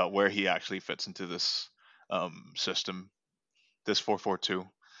about where he actually fits into this system, this 4-4-2.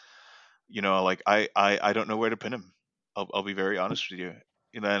 Like I don't know where to pin him. I'll be very honest with you.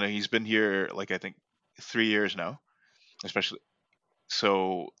 I know he's been here like I think 3 years now, especially.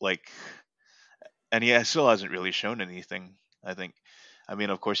 So like, and he still hasn't really shown anything. I think. I mean,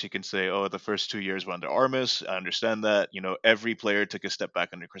 of course, you can say, "Oh, the first 2 years were under Armis." I understand that. Every player took a step back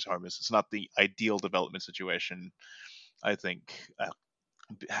under Chris Armis. It's not the ideal development situation. I think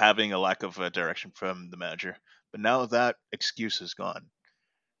having a lack of direction from the manager. But now that excuse is gone,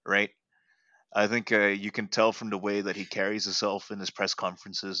 right? I think you can tell from the way that he carries himself in his press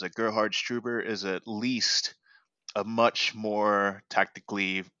conferences that Gerhard Struber is at least a much more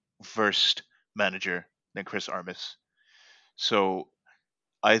tactically versed manager than Chris Armis. So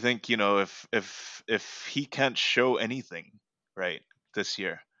I think if he can't show anything right this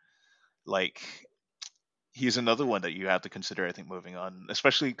year, like he's another one that you have to consider. I think moving on,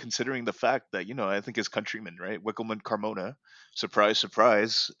 especially considering the fact that I think his countryman, right, Wickelman Carmona, surprise,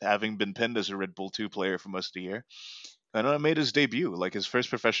 surprise, having been pinned as a Red Bull 2 player for most of the year, and made his debut. Like his first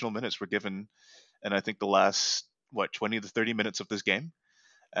professional minutes were given, and I think the last 20 to 30 minutes of this game.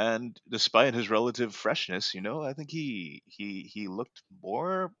 And despite his relative freshness, I think he looked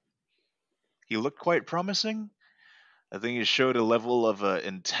more. He looked quite promising. I think he showed a level of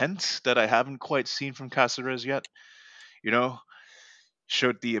intent that I haven't quite seen from Caceres yet. You know,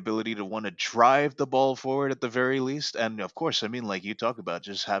 showed the ability to want to drive the ball forward at the very least. And of course, I mean, like you talk about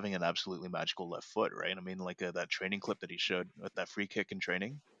just having an absolutely magical left foot, right? I mean, like that training clip that he showed with that free kick in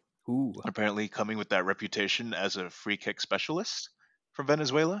training, Ooh. apparently coming with that reputation as a free kick specialist from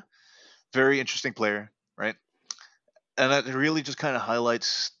Venezuela. Very interesting player, right? And that really just kind of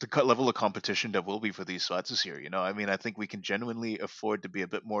highlights the level of competition that will be for these spots this year. I mean, I think we can genuinely afford to be a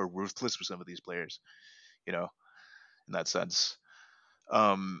bit more ruthless with some of these players, you know, in that sense.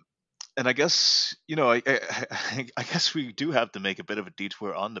 Um, and I guess I guess we do have to make a bit of a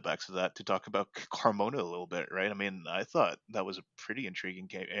detour on the backs of that to talk about Carmona a little bit, right? I mean, I thought that was a pretty intriguing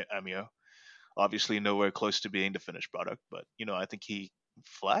cameo. Obviously, nowhere close to being the finished product, but I think he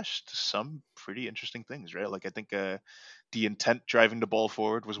flashed some pretty interesting things, right? Like I think the intent driving the ball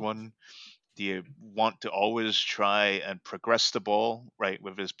forward was one. The want to always try and progress the ball, right,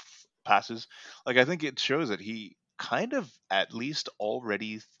 with his passes. Like I think it shows that he kind of at least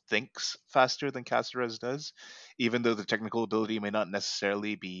already thinks faster than Caceres does, even though the technical ability may not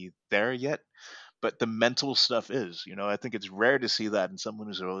necessarily be there yet. But the mental stuff is. I think it's rare to see that in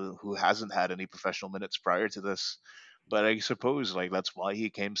someone who hasn't had any professional minutes prior to this. But I suppose like that's why he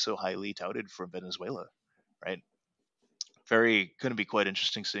came so highly touted from Venezuela, right? Very going to be quite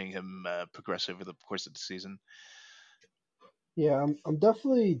interesting seeing him progress over the course of the season. Yeah, I'm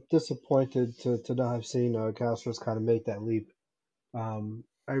definitely disappointed to not have seen Castros kind of make that leap.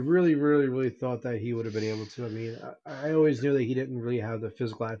 I really, really, really thought that he would have been able to. I mean, I always knew that he didn't really have the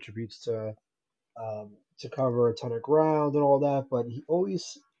physical attributes to cover a ton of ground and all that, but he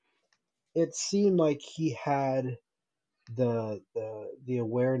always it seemed like he had the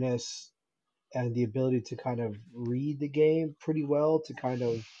awareness and the ability to kind of read the game pretty well to kind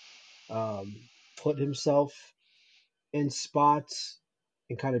of um, put himself in spots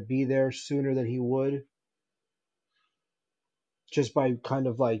and kind of be there sooner than he would just by kind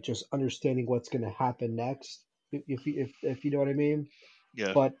of like just understanding what's going to happen next if you know what I mean.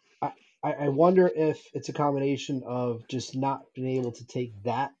 Yeah, But I wonder if it's a combination of just not being able to take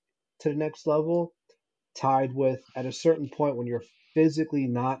that to the next level tied with at a certain point when you're physically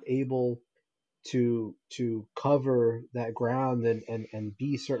not able to cover that ground and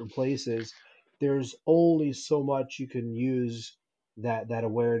be certain places, there's only so much you can use that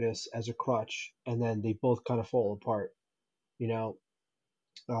awareness as a crutch, and then they both kind of fall apart, you know.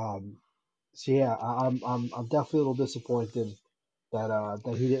 Um, so yeah, I'm definitely a little disappointed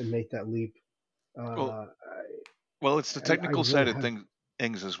that he didn't make that leap. well, Uh, it's the I technical really side of have.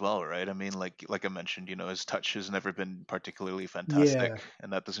 things as well, right? I mean, like I mentioned, his touch has never been particularly Yeah, fantastic,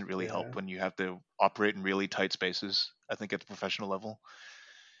 and that doesn't really yeah, help when you have to operate in really tight spaces. I think at the professional level,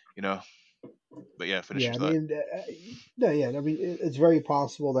 you know. But yeah, finish Yeah, your I thought. mean, no, yeah, I mean, it's very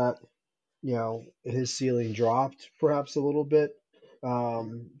possible that his ceiling dropped perhaps a little bit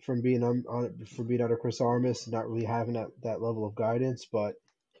from being from being under Chris Armas and not really having that level of guidance. But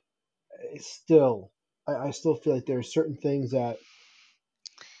it's still, I still feel like there are certain things that,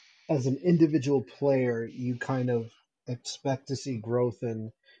 as an individual player, you kind of expect to see growth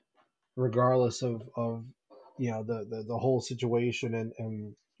in, regardless of the whole situation,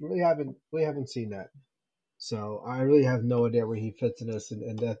 and really haven't seen that. So I really have no idea where he fits in this,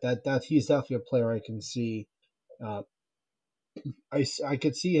 and that he's definitely a player I can see. Uh, I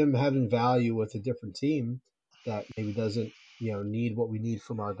could see him having value with a different team that maybe doesn't need what we need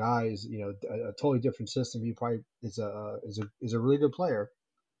from our guys. A totally different system. He probably is a really good player,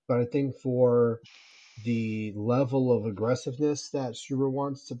 but I think for the level of aggressiveness that Struber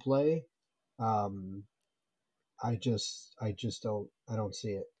wants to play, um, I don't see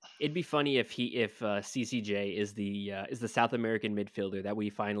it. It'd be funny if CCJ is the South American midfielder that we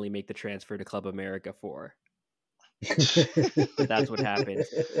finally make the transfer to Club America for. That's what happens.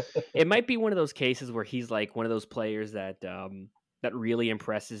 It might be one of those cases where he's like one of those players that really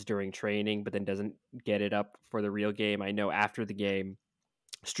impresses during training, but then doesn't get it up for the real game. I know after the game,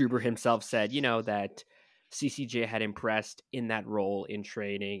 Struber himself said, that CCJ had impressed in that role in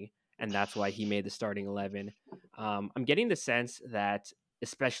training, and that's why he made the starting 11. I'm getting the sense that,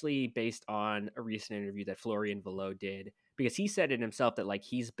 especially based on a recent interview that Florian Velo did, because he said it himself that like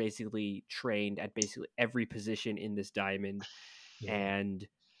he's basically trained at basically every position in this diamond, Yeah. and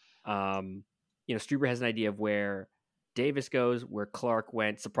Struber has an idea of where Davis goes, where Clark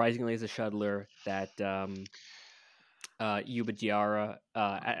went, surprisingly as a shuttler, that Yuba Diarra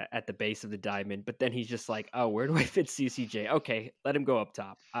at the base of the diamond, but then he's just like, oh, where do I fit CCJ? Okay, let him go up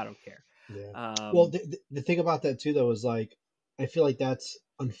top. I don't care. Yeah. Well, Um, the thing about that too, though, is like I feel like that's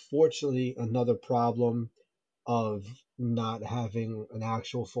unfortunately another problem of not having an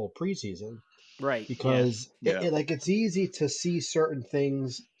actual full preseason, right. Yeah. because Yeah. it's easy to see certain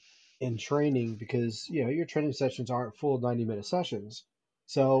things in training because your training sessions aren't full 90-minute sessions.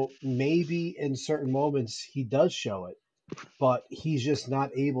 So maybe in certain moments he does show it, but he's just not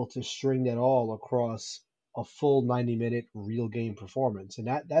able to string that all across a full 90-minute real game performance. And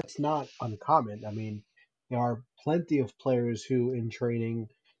that's not uncommon. I mean, there are plenty of players who in training,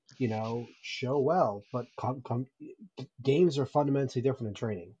 show well, but games are fundamentally different in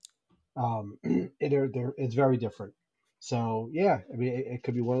training. It's very different. So yeah, I mean, it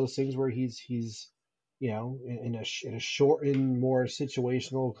could be one of those things where he's in a shortened, more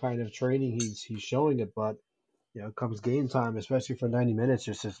situational kind of training, he's showing it, but comes game time, especially for 90 minutes,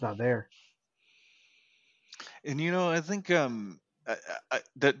 just not there. And I think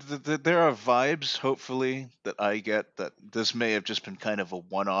that there are vibes, hopefully, that I get that this may have just been kind of a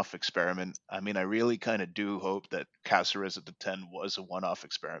one-off experiment. I mean, I really kind of do hope that Caceres at the 10 was a one-off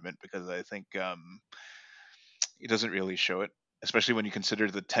experiment, because I think he doesn't really show it, especially when you consider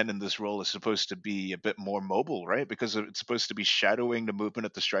the 10 in this role is supposed to be a bit more mobile, right? Because it's supposed to be shadowing the movement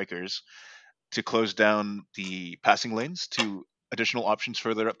of the strikers to close down the passing lanes to additional options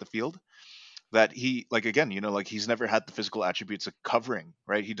further up the field. That he, like, again, like, he's never had the physical attributes of covering,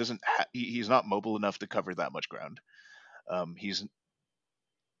 right? He doesn't he's not mobile enough to cover that much ground. He's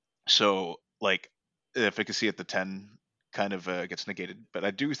so, like, efficacy at the 10 kind of gets negated, but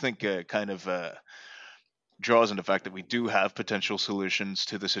I do think kind of draws on the fact that we do have potential solutions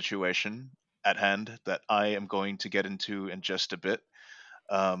to the situation at hand that I am going to get into in just a bit,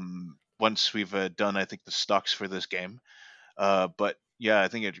 once we've done, I think, the stocks for this game. But yeah, I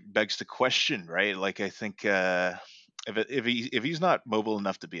think it begs the question, right? Like, I think if he's not mobile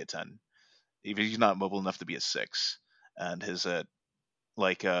enough to be a 10, if he's not mobile enough to be a 6, and his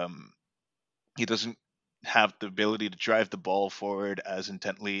like he doesn't have the ability to drive the ball forward as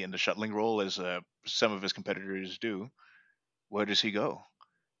intently in the shuttling role as some of his competitors do, where does he go?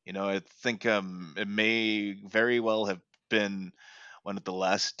 I think it may very well have been one of the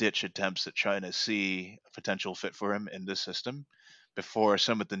last ditch attempts at trying to see a potential fit for him in this system before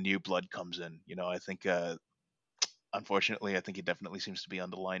some of the new blood comes in. I think, unfortunately, I think he definitely seems to be on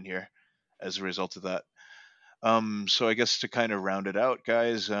the line here as a result of that. So I guess to kind of round it out,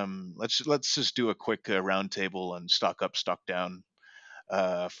 guys, let's just do a quick round table and stock up, stock down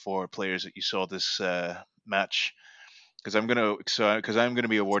for players that you saw this match, because I'm gonna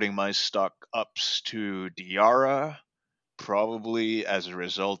be awarding my stock ups to Diarra. Probably as a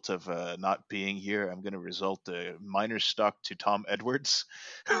result of not being here, I'm going to result a minor stock to Tom Edwards,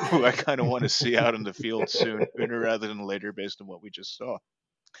 who I kind of want to see out in the field sooner rather than later, based on what we just saw.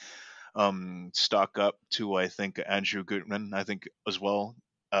 Stock up to, I think, Andrew Gutman, I think, as well.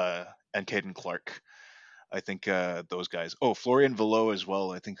 and Caden Clark. I think those guys. Oh, Florian Velo as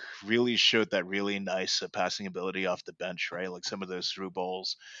well. I think really showed that really nice passing ability off the bench, right? Like some of those through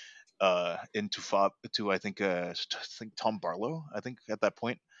balls into Fob to I think Tom Barlow. I think at that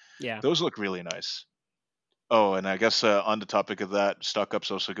point, Yeah. those look really nice. Oh, and I guess on the topic of that, stock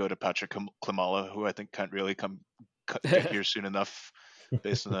ups also go to Patrick Klimala, who I think can't really get here soon enough,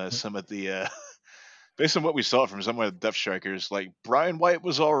 based on some of the based on what we saw from some of the depth strikers. Like Brian White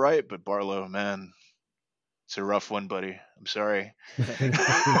was all right, but Barlow, man, it's a rough one, buddy. I'm sorry.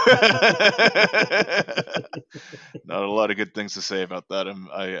 Not a lot of good things to say about that. I'm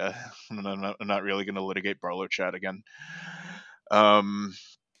not really going to litigate Barlow chat again.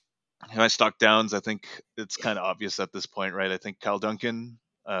 My stock downs, I think it's kind of obvious at this point, right? I think Kyle Duncan,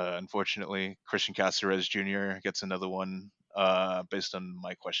 unfortunately, Christian Caceres Jr. gets another one based on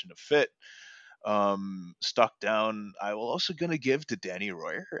my question of fit. Stock down, I will also going to give to Danny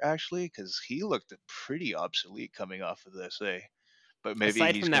Royer, actually, because he looked pretty obsolete coming off of this, But maybe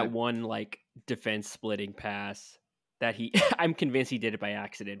Aside he's from going that to. one like defense splitting pass that he, I'm convinced he did it by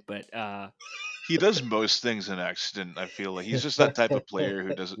accident, but He does most things in accident. I feel like he's just that type of player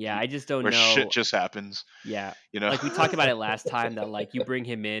who doesn't, yeah, I just don't where shit know. just happens. Yeah, You know, like we talked about it last time that like you bring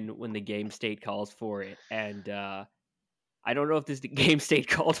him in when the game state calls for it, and I don't know if this game state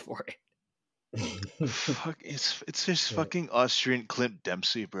called for it. Fuck, it's just fucking Austrian Clint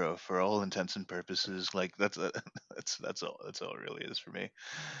Dempsey, bro. For all intents and purposes, like that's all it really is for me.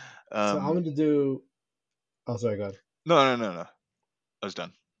 So I'm going to do. Oh, sorry, go ahead. No. I was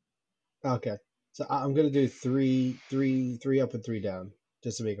done. Okay. So I'm going to do three up and three down,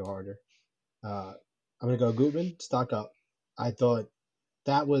 just to make it harder. I'm going to go Gutman, stock up. I thought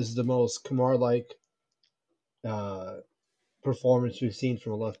that was the most Kamar-like performance we've seen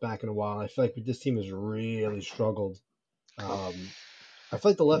from a left back in a while. I feel like this team has really struggled. I feel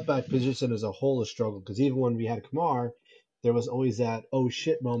like the left back position as a whole has struggled because even when we had Kamar, there was always that oh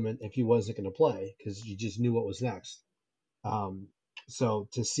shit moment if he wasn't going to play because you just knew what was next. So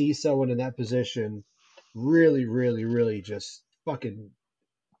to see someone in that position really, really, really just fucking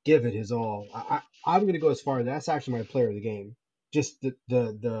give it his all, I'm going to go as far as that's actually my player of the game. Just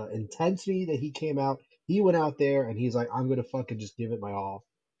the intensity that he came out. He went out there and he's like, I'm going to fucking just give it my all.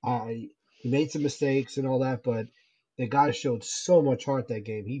 He made some mistakes and all that, but the guy showed so much heart that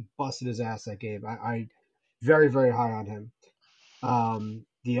game. He busted his ass that game. I very, very high on him.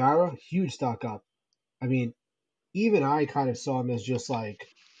 Diarra, huge stock up. I mean, even I kind of saw him as just like,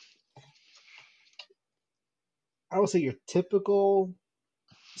 I don't say your typical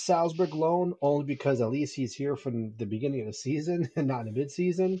Salzburg loan, only because at least he's here from the beginning of the season and not in the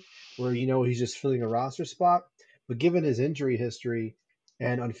midseason, where he's just filling a roster spot. But given his injury history,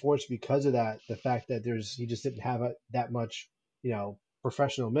 and unfortunately because of that, the fact that he just didn't have that much,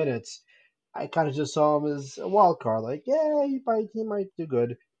 professional minutes, I kind of just saw him as a wild card. Like, yeah, he might do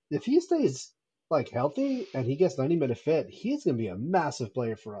good if he stays like healthy and he gets 90-minute fit. He's gonna be a massive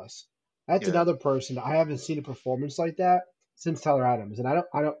player for us. That's Yeah, another person I haven't seen a performance like that since Tyler Adams. And I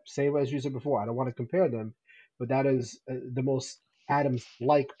don't say as you said before. I don't want to compare them, but that is the most Adams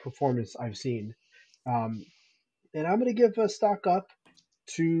like performance I've seen. Um, and I'm going to give a stock up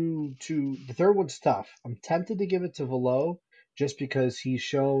to the third one's tough. I'm tempted to give it to Velo just because he's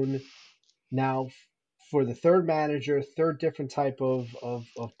shown now for the third manager, third different type of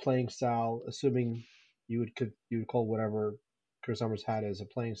playing style, assuming you would call whatever Chris Summers had as a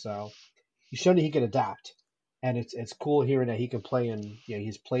playing style. He's shown that he can adapt, and it's cool hearing that he can play in.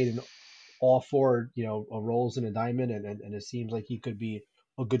 He's played in all four roles in a diamond, and it seems like he could be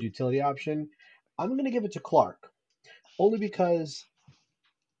a good utility option. I'm going to give it to Clark only because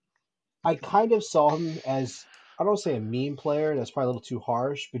I kind of saw him as, I don't say a meme player. That's probably a little too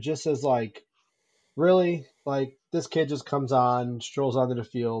harsh, but just as like, really, like this kid just comes on, strolls onto the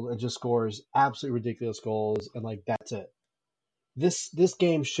field, and just scores absolutely ridiculous goals, and like that's it. This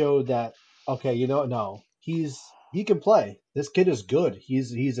game showed that okay, no, he can play. This kid is good.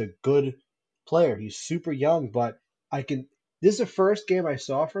 He's a good player. He's super young, but I can. This is the first game I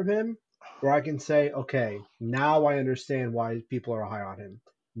saw from him where I can say, okay, now I understand why people are high on him.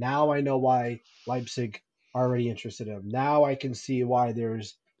 Now I know why Leipzig are already interested in him. Now I can see why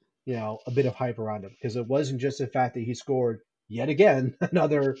there's a bit of hype around him because it wasn't just the fact that he scored yet again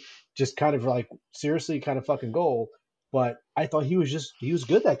another just kind of like seriously kind of fucking goal, but I thought he was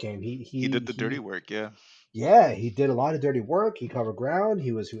good that game. he did the dirty work. Yeah, Yeah, he did a lot of dirty work. He covered ground.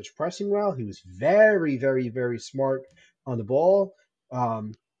 He was pressing well. He was very, very, very smart on the ball.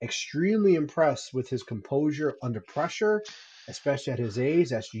 Extremely impressed with his composure under pressure, especially at his age.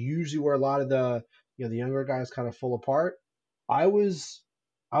 That's usually where a lot of the the younger guys kind of fall apart. I was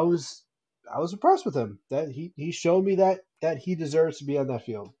I was impressed with him. That he showed me that he deserves to be on that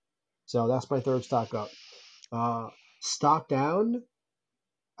field. So that's my third stock up. Stock down.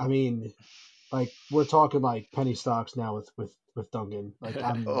 I mean, like we're talking like penny stocks now with Duncan. Like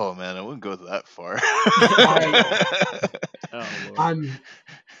Oh man, I wouldn't go that far. Oh Lord.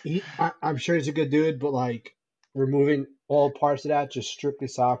 I'm sure he's a good dude, but like removing all parts of that, just strictly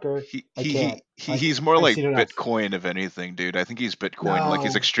soccer, I can't. He's more I've like seen enough. Bitcoin, if anything, dude. I think he's Bitcoin. Like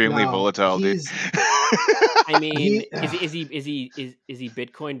he's extremely No, volatile, dude. I mean, he- is he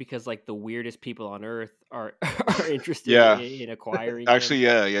Bitcoin because like the weirdest people on earth are interested Yeah. in acquiring Actually,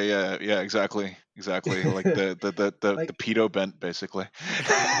 him? yeah, exactly. Like the like pedo bent, basically.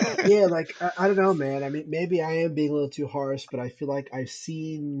 yeah, like I don't know, man. I mean, maybe I am being a little too harsh, but I feel like I've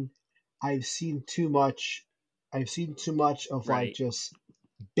seen too much. I've seen too much of like Right. just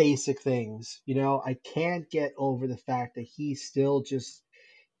basic things. You know, I can't get over the fact that he's still just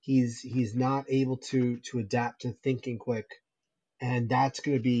he's not able to adapt to thinking quick, and that's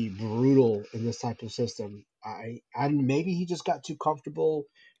going to be brutal in this type of system. And maybe he just got too comfortable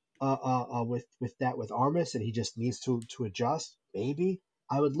with that with Armis, and he just needs to adjust. Maybe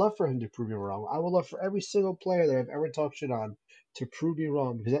I would love for him to prove me wrong. I would love for every single player that I've ever talked shit on to prove me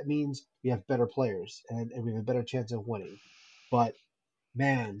wrong, because that means we have better players and we have a better chance of winning. But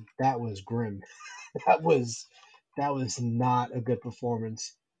man, that was grim. that was not a good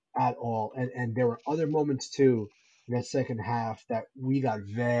performance at all. And there were other moments too in that second half that we got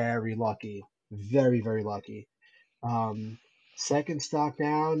very lucky, very very lucky. Um, Second stock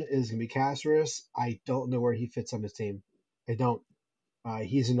down is gonna be Caceres. I don't know where he fits on this team. I don't.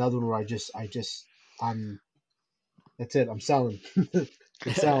 He's another one where I'm. That's it. I'm selling.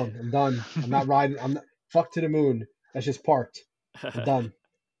 I'm selling. I'm done. I'm not riding. I'm not. Fuck to the moon. That's just parked. I'm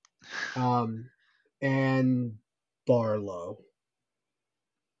done. And Barlow.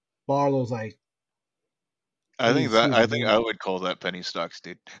 Barlow's like I think he's I would call that penny stocks,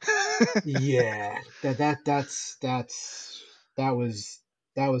 dude. yeah. That was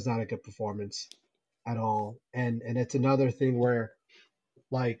not a good performance at all. And it's another thing where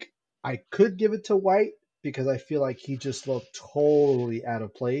like I could give it to White because I feel like he just looked totally out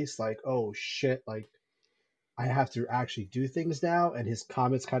of place. Like, oh shit, like I have to actually do things now, and his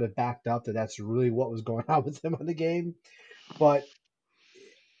comments kind of backed up that that's really what was going on with him on the game. But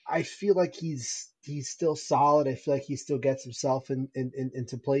I feel like he's still solid. I feel like he still gets himself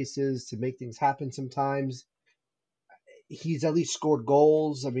into places to make things happen sometimes. He's at least scored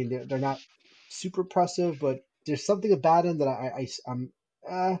goals. I mean, they're not super impressive, but there's something about him that I'm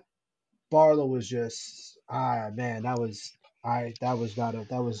Barlow was just man, that was not a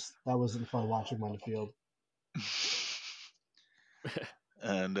that wasn't fun watching him on the field.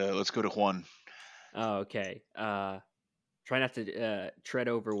 And let's go to Juan. Oh, okay. Try not to tread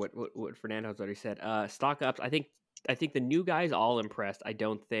over what Fernando's already said. Stock ups. I think the new guys all impressed. I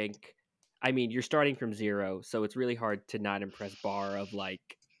don't think. I mean, you're starting from zero, so it's really hard to not impress Bar of like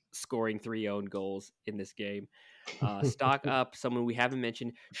scoring 3 own goals in this game. Stock up. Someone we haven't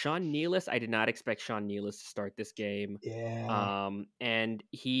mentioned, Sean Nealis. I did not expect Sean Nealis to start this game. Yeah. And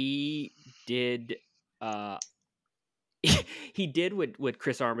he did. Uh, he did what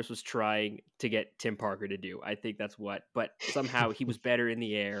Chris Armas was trying to get Tim Parker to do. I think that's what, but somehow he was better in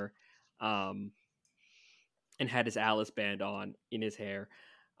the air, and had his Alice band on in his hair.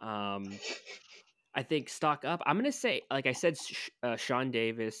 I think stock up. I'm gonna say, like I said, Sean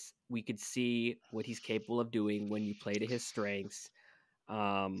Davis. We could see what he's capable of doing when you play to his strengths.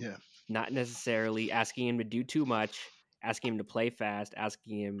 Yeah. Not necessarily asking him to do too much, asking him to play fast,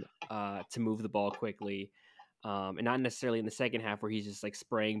 asking him to move the ball quickly. And not necessarily in the second half where he's just like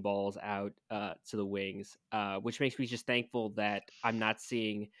spraying balls out to the wings, which makes me just thankful that I'm not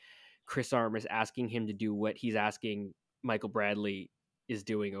seeing Chris Armas asking him to do what he's asking Michael Bradley is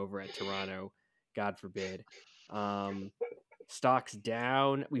doing over at Toronto. God forbid. Stocks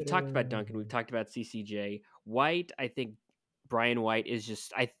down. We've talked about Duncan. We've talked about CCJ. White, I think Brian White is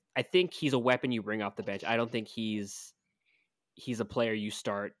just I think he's a weapon you bring off the bench. I don't think he's a player you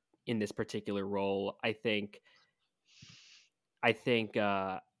start in this particular role. I think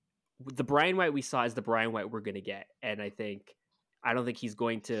the Brian White we saw is the Brian White we're going to get, and I don't think he's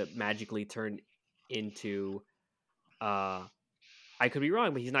going to magically turn into. I could be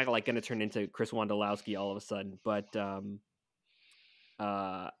wrong, but he's not like going to turn into Chris Wondolowski all of a sudden. But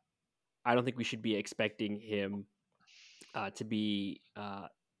I don't think we should be expecting him to be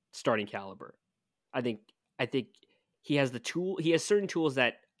starting caliber. I think he has the tool. He has certain tools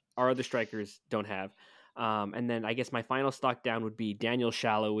that our other strikers don't have. And then I guess my final stock down would be Daniel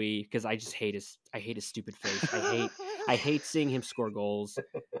Shallowy because I just hate his stupid face. I hate seeing him score goals.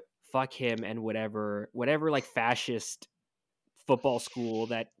 Fuck him and whatever like fascist football school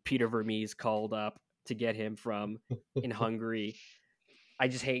that Peter Vermees called up to get him from in Hungary. I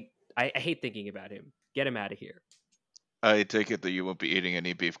just hate. I hate thinking about him. Get him out of here. I take it that you won't be eating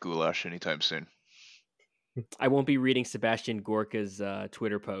any beef goulash anytime soon. I won't be reading Sebastian Gorka's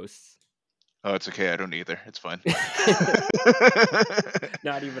Twitter posts. Oh, it's okay. I don't either. It's fine.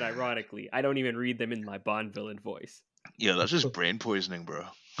 Not even ironically. I don't even read them in my Bond villain voice. Yeah, that's just brain poisoning, bro.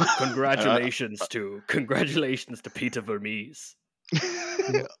 Congratulations to Peter Vermees.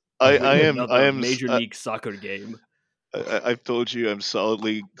 I am Another Major League Soccer game. I've told you I'm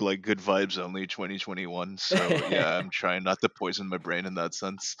solidly like good vibes only 2021. So yeah, I'm trying not to poison my brain in that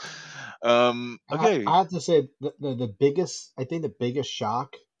sense. Okay. I have to say the biggest, I think the biggest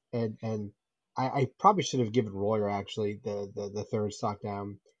shock, and I probably should have given Royer actually the third stock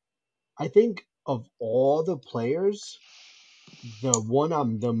down. I think of all the players, the one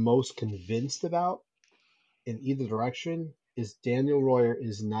I'm the most convinced about in either direction is Daniel Royer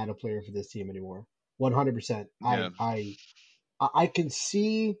is not a player for this team anymore. 100%. Yeah. I can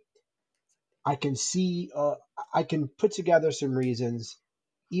see I can see I can put together some reasons,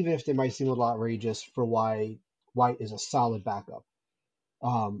 even if they might seem a little outrageous, for why White is a solid backup.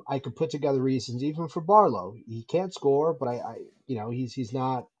 I could put together reasons even for Barlow. He can't score, but he's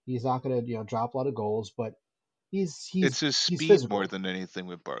not going to drop a lot of goals, but It's his he's speed more physical. than anything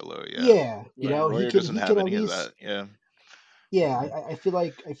with Barlow. Yeah. Yeah, Yeah. he Royer can doesn't he have can at any of least that. Yeah. yeah. I feel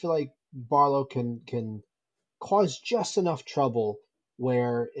like Barlow can cause just enough trouble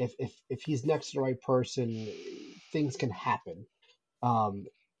where if he's next to the right person, things can happen. Um,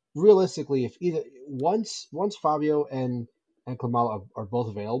 Realistically, if either once Fabio and Klimala are both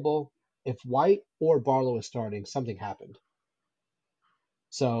available, if White or Barlow is starting, something happened.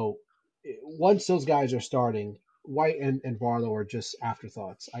 So once those guys are starting, White and Barlow are just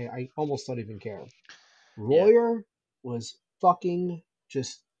afterthoughts. I almost don't even care. Yeah. Royer was fucking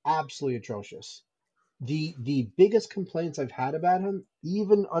just absolutely atrocious. The biggest complaints I've had about him,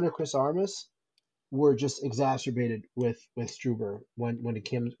 even under Chris Armas, were just exacerbated with Struber when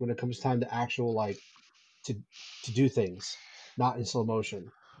it comes time to actual to to do things, not in slow motion.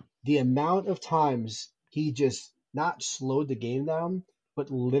 The amount of times he just not slowed the game down,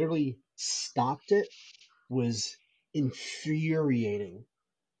 but literally stopped it was infuriating.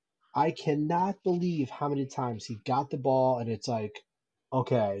 I cannot believe how many times he got the ball and it's like,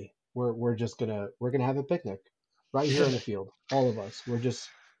 okay, we're gonna have a picnic right here on the field. All of us.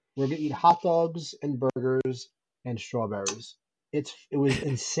 We're gonna eat hot dogs and burgers and strawberries. It was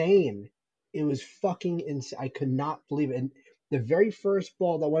insane. It was fucking insane. I could not believe it. And the very first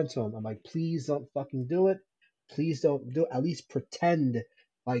ball that went to him, I'm like, please don't fucking do it. Please don't do it. At least pretend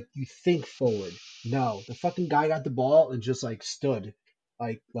like you think forward. No, the fucking guy got the ball and just like stood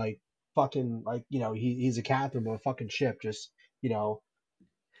like fucking he's a captain of a fucking ship, just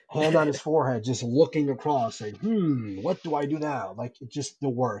hand on his forehead, just looking across, like what do I do now? Like just the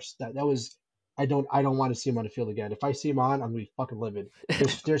worst. That was I don't want to see him on the field again. If I see him on, I'm gonna be fucking livid.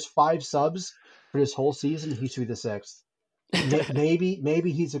 There's 5 subs for this whole season. He should be the 6th.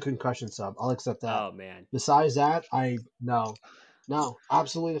 Maybe he's a concussion sub. I'll accept that. Oh man. Besides that, no,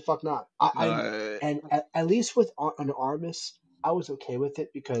 absolutely the fuck not. No, And at least with an Armis, I was okay with it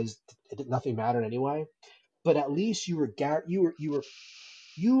because nothing mattered anyway. But at least you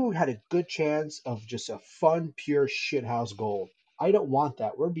had a good chance of just a fun, pure shithouse goal. I don't want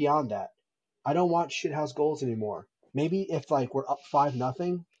that. We're beyond that. I don't want shithouse goals anymore. Maybe if we're up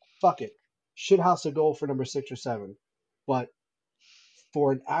 5-0, fuck it, shithouse a goal for number 6 or 7. But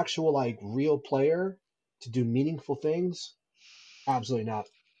for an actual real player to do meaningful things, absolutely not.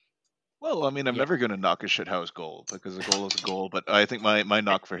 well, I mean, I'm Yeah. never going to knock a shithouse goal because a goal is a goal. But I think my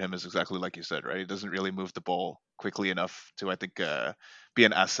knock for him is exactly like you said, right? He doesn't really move the ball quickly enough to, I think, be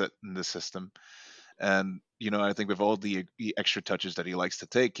an asset in the system. And I think with all the extra touches that he likes to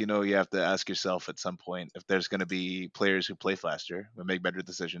take, you have to ask yourself at some point if there's going to be players who play faster, who make better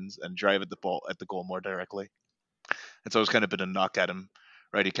decisions, and drive at the goal more directly. It's always kind of been a knock at him,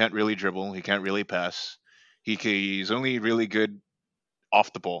 right? He can't really dribble, he can't really pass. He's only really good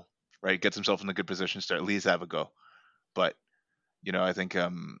off the ball, right? Gets himself in a good positions to at least have a go. But I think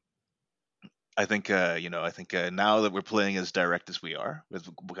now that we're playing as direct as we are, with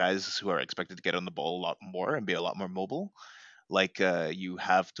guys who are expected to get on the ball a lot more and be a lot more mobile, you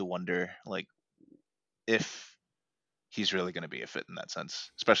have to wonder if he's really going to be a fit in that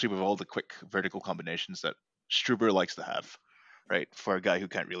sense, especially with all the quick vertical combinations that Struber likes to have, right? For a guy who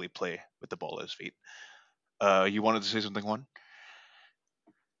can't really play with the ball at his feet. You wanted to say something, Juan?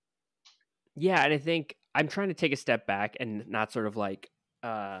 Yeah, and I think I'm trying to take a step back and not sort of like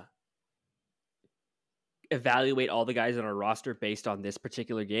uh evaluate all the guys on our roster based on this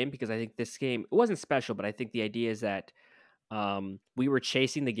particular game, because I think this game, it wasn't special, but I think the idea is that we were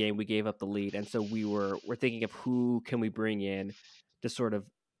chasing the game, we gave up the lead, and so we're thinking of who can we bring in to sort of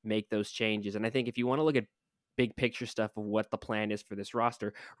make those changes. And I think if you want to look at big picture stuff of what the plan is for this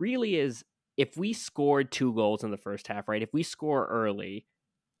roster, really is, if we scored 2 goals in the first half, right? If we score early,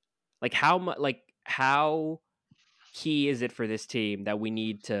 like how key is it for this team that we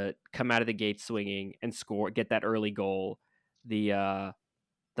need to come out of the gate swinging and score, get that early goal, the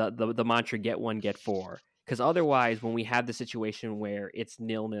the mantra get one, get four. Because otherwise, when we have the situation where it's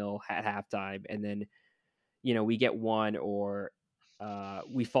 0-0 at halftime, and then we get one, or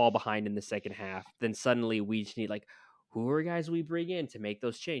we fall behind in the second half, then suddenly we just need, like, who are guys we bring in to make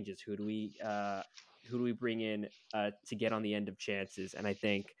those changes? Who do we bring in to get on the end of chances? And I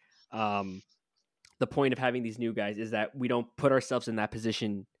think the point of having these new guys is that we don't put ourselves in that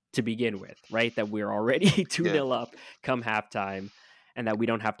position to begin with, right? That we're already 2 Yeah. 0 up come halftime, and that we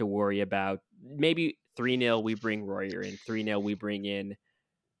don't have to worry about, maybe 3-0 we bring Royer in, 3-0 we bring in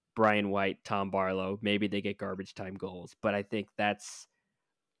Brian White, Tom Barlow. Maybe they get garbage time goals. But I think what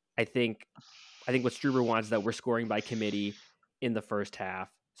Struber wants is that we're scoring by committee in the first half,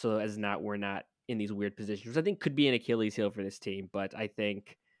 so as we're not in these weird positions, which I think could be an Achilles heel for this team. But I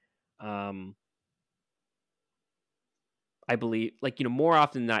think I believe, like, more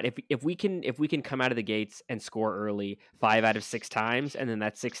often than not, if we can come out of the gates and score early 5 out of 6 times, and then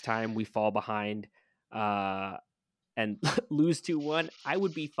that sixth time we fall behind and lose 2-1, I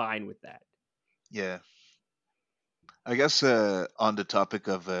would be fine with that. Yeah. I guess on the topic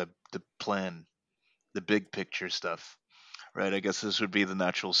of the plan, the big picture stuff, right? I guess this would be the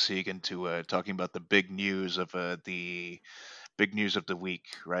natural segue into talking about the big news of the week,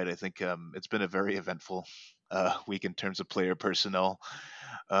 right? I think it's been a very eventful week in terms of player personnel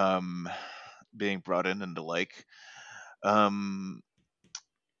um, being brought in and the like. Um,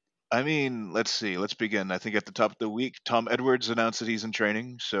 I mean, let's see. Let's begin. I think at the top of the week, Tom Edwards announced that he's in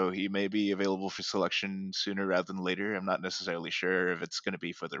training, so he may be available for selection sooner rather than later. I'm not necessarily sure if it's going to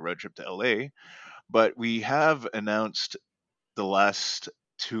be for the road trip to LA, but we have announced the last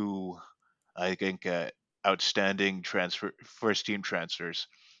two, I think, outstanding transfer first team transfers.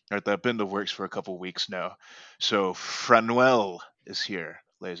 Right, that have been in the works for a couple weeks now. So Franuel is here,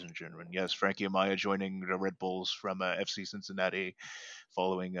 ladies and gentlemen. Yes, Frankie Amaya joining the Red Bulls from FC Cincinnati,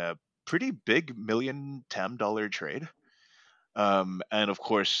 following a pretty big million TAM dollar trade. And of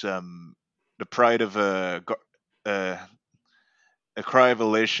course, the pride of uh, a cry of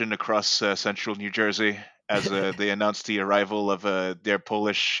elation across central New Jersey as they announced the arrival of their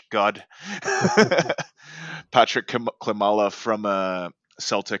Polish god, Patrick Klimala from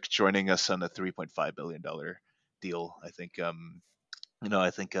Celtic, joining us on a $3.5 billion deal. I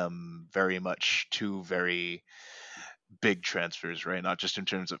think, very much two very big transfers, right? Not just in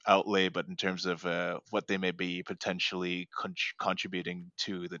terms of outlay, but in terms of what they may be potentially contributing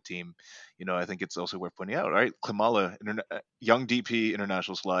to the team. I think it's also worth pointing out, right? Klimala, young DP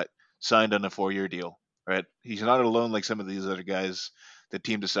international slot, signed on a 4-year deal, right? He's not alone like some of these other guys. The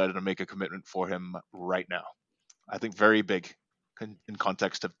team decided to make a commitment for him right now. I think very big in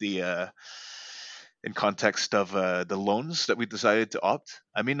context of the loans that we decided to opt.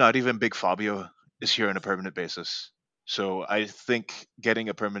 I mean, not even Big Fabio is here on a permanent basis. So I think getting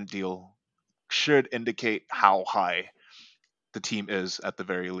a permanent deal should indicate how high the team is, at the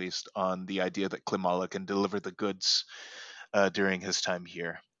very least, on the idea that Klimala can deliver the goods during his time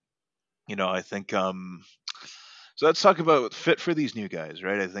here. I think. So let's talk about fit for these new guys,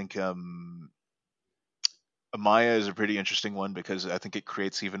 right? I think Amaya is a pretty interesting one because I think it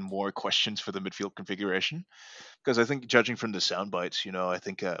creates even more questions for the midfield configuration. Because I think, judging from the sound bites, I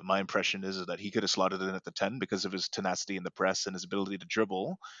think my impression is that he could have slotted in at the 10 because of his tenacity in the press and his ability to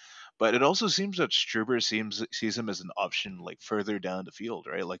dribble. But it also seems that Struber sees him as an option like further down the field,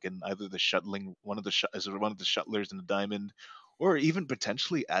 right? Like in either the shuttling, as one of the shuttlers in the diamond, or even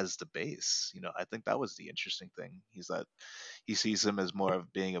potentially as the base. I think that was the interesting thing. He's that he sees him as more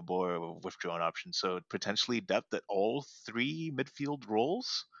of being a more withdrawn option. So potentially depth at all three midfield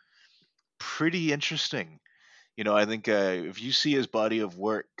roles. Pretty interesting. I think if you see his body of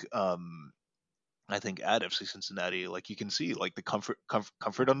work, I think at FC Cincinnati, like you can see like the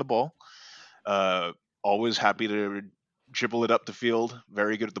comfort on the ball, uh, always happy to dribble it up the field,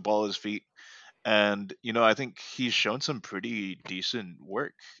 very good at the ball at his feet. And I think he's shown some pretty decent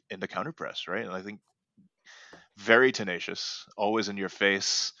work in the counter press, right? And I think very tenacious, always in your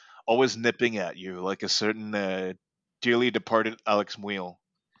face, always nipping at you like a certain dearly departed Alex Muil,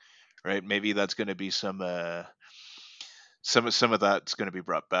 right? Maybe that's going to be some of that's going to be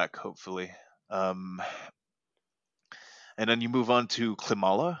brought back, hopefully. Um, and then you move on to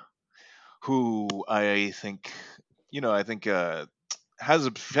Klimala, who I think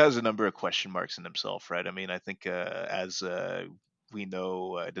has a number of question marks in himself, right? I mean, I think as we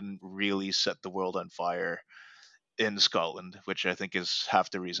know, didn't really set the world on fire in Scotland, which I think is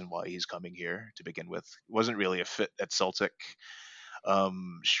half the reason why he's coming here to begin with. Wasn't really a fit at Celtic.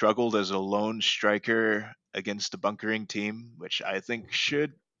 Struggled as a lone striker against a bunkering team, which I think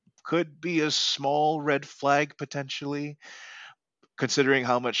could be a small red flag potentially, considering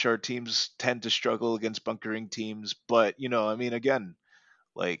how much our teams tend to struggle against bunkering teams. But I mean, again,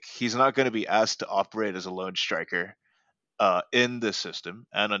 like he's not going to be asked to operate as a lone striker in this system.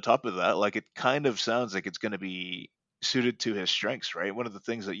 And on top of that, like it kind of sounds like it's going to be suited to his strengths, right? One of the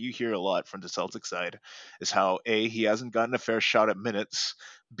things that you hear a lot from the Celtic side is how A, he hasn't gotten a fair shot at minutes.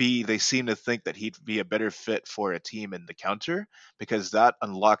 B, they seem to think that he'd be a better fit for a team in the counter because that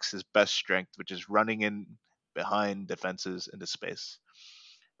unlocks his best strength, which is running in behind defenses into space,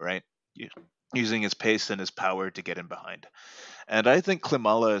 right? Using his pace and his power to get in behind. And I think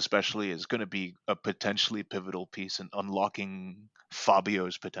Klimala especially is going to be a potentially pivotal piece in unlocking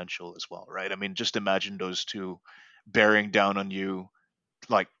Fabio's potential as well, right? I mean, just imagine those two bearing down on you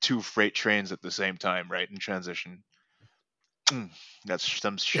like two freight trains at the same time, right? In transition. That's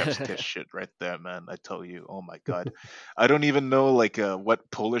some chef's kiss shit right there, man. I tell you, oh my god. I don't even know like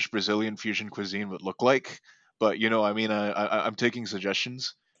what Polish Brazilian fusion cuisine would look like, but I mean, I'm taking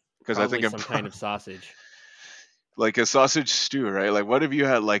suggestions because I think Probably I'm some kind of sausage. like a sausage stew, right? Like, what if you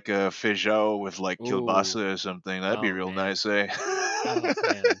had like a feijão with like Ooh, kielbasa or something? That'd be oh real man, nice, eh? oh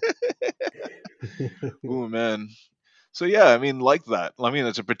man. Ooh, man. So yeah, I mean, like that. I mean,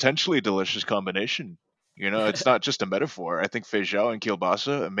 it's a potentially delicious combination. It's not just a metaphor. I think feijão and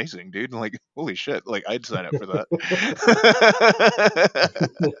kielbasa, amazing, dude. Like, holy shit! Like, I'd sign up for that.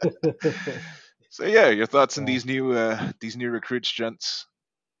 So yeah, your thoughts on Yeah, these new recruits, gents?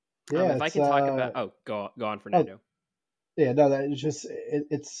 yeah, If I it's can talk about, go on, oh Fernando. yeah, no, that it's just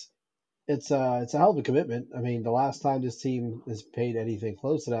it's a hell of a commitment. I mean, the last time this team has paid anything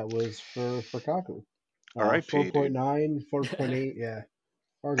close to that was for Kaku. R.I.P., dude. 4.9, 4.8, yeah.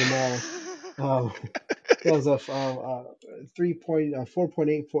 Argamal. Um, that was a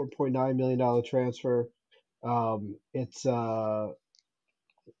 4.8, $4.9 million transfer.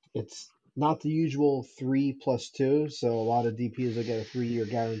 It's not the usual 3+2, so a lot of DPs will get a 3-year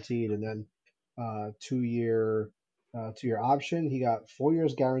guaranteed and then 2-year option. He got 4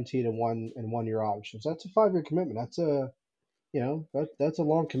 years guaranteed and 1 year option. So that's a 5-year commitment. That's that's a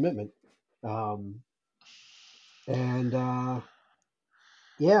long commitment. Um, and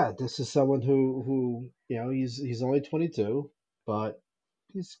yeah, this is someone who he's only 22, but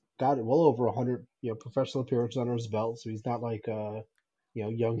he's got well over 100 professional appearances under his belt. So he's not like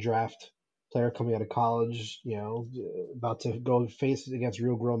young draft player coming out of college, about to go face against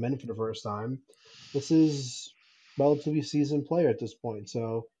real grown men for the first time. This is relatively seasoned player at this point.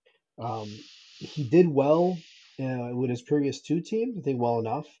 So he did well with his previous two teams. I think well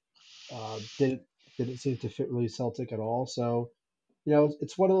enough. Didn't seem to fit really Celtic at all. So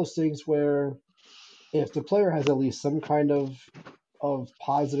it's one of those things where if the player has at least some kind of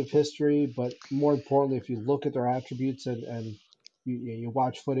positive history, but more importantly, if you look at their attributes and you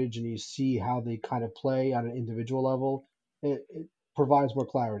watch footage and you see how they kind of play on an individual level, it provides more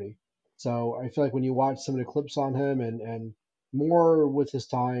clarity. So I feel like when you watch some of the clips on him and more with his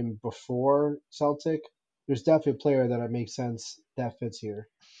time before Celtic, there's definitely a player that makes sense that fits here.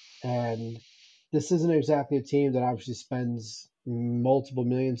 And this isn't exactly a team that obviously spends multiple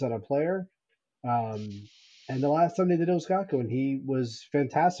millions on a player. Um, and the last time they did it was Kako, and he was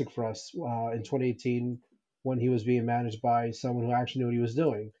fantastic for us in 2018 when he was being managed by someone who actually knew what he was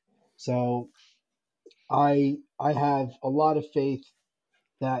doing. So I have a lot of faith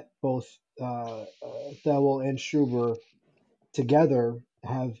that both Thewel and Schubert together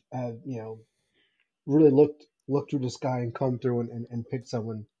have really looked through the sky and come through and pick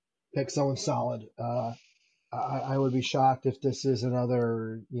someone solid. I would be shocked if this is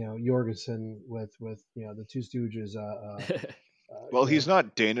another, Jorgensen with the Two Stooges. Well, he's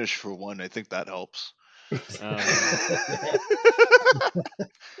not Danish for one. I think that helps. Oh no.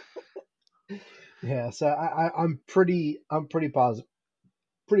 Yeah, so I'm pretty positive,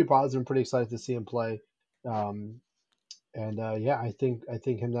 and pretty excited to see him play. Um, and yeah, I think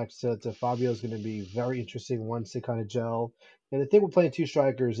him next to Fabio is going to be very interesting once they kind of gel. And the thing with playing two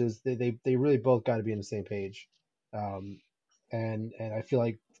strikers is they really both got to be on the same page. Um, and I feel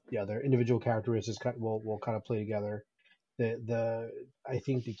like their individual characteristics will kind of play together. the I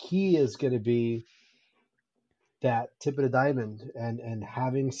think the key is going to be that tip of the diamond, and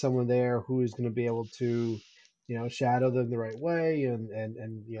having someone there who is going to be able to, shadow them the right way, and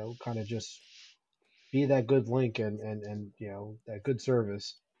kind of just be that good link, and that good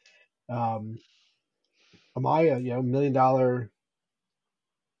service. Um, Amaya, $1 million of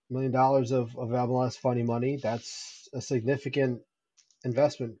MLS funny money. That's a significant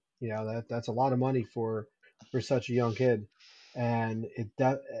investment. That's a lot of money for such a young kid, and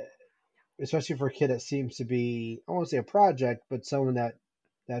especially for a kid that seems to be, I won't say a project, but someone that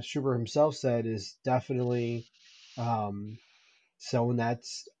Schubert himself said is definitely someone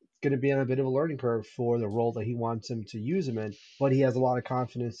that's going to be on a bit of a learning curve for the role that he wants him to use him in, but he has a lot of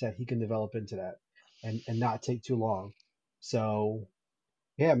confidence that he can develop into that, and not take too long. So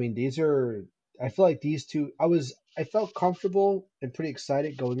yeah, I mean, I feel like these two, I felt comfortable and pretty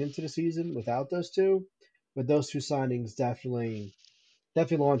excited going into the season without those two, but those two signings definitely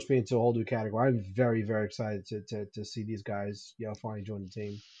launched me into a whole new category. I'm very, very excited to see these guys, finally join the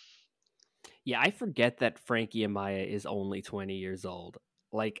team. Yeah, I forget that Frankie Amaya is only 20 years old.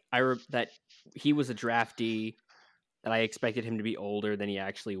 Like that he was a draftee, that I expected him to be older than he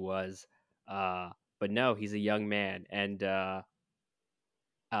actually was. But no, he's a young man, and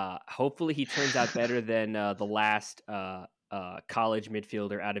hopefully he turns out better than the last college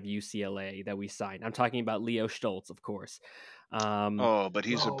midfielder out of UCLA that we signed. I'm talking about Leo Stoltz, of course. Oh, but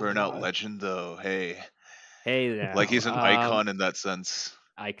he's a Oh burnout God. legend, though. Hey, Hey like now, he's an icon in that sense.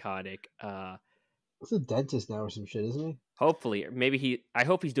 iconic. He's a dentist now or some shit, isn't he? Hopefully, maybe I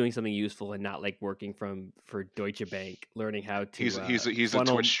hope he's doing something useful and not like working for Deutsche Bank, learning how He's to he's a Twitch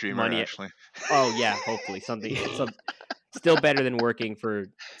funnel streamer money. actually. Oh yeah, hopefully something some still better than working for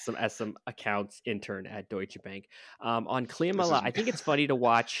some accounts intern at Deutsche Bank. On This Kliamala, I isn't. think it's funny to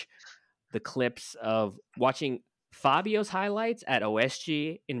watch the clips of watching Fabio's highlights at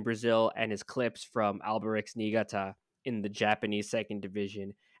OSG in Brazil and his clips from Albirex Niigata in the Japanese second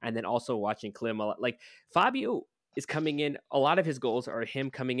division, and then also watching Kliamala. Like Fabio is coming in, a lot of his goals are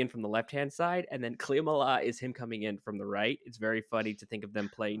him coming in from the left hand side, and then Kliamala is him coming in from the right. It's very funny to think of them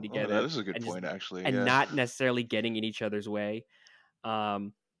playing Oh, that together is a good and just point, actually. and Yeah. not necessarily getting in each other's way.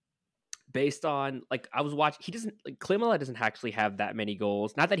 Um, Based on like I was watching, he doesn't like Kliamala doesn't actually have that many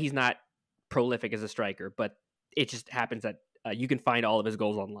goals. Not that he's not prolific as a striker, but it just happens that you can find all of his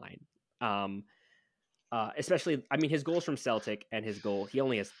goals online. Um, Especially, I mean, his goals from Celtic and his goal, he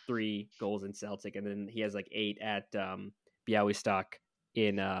only has 3 goals in Celtic, and then he has like 8 at Białystok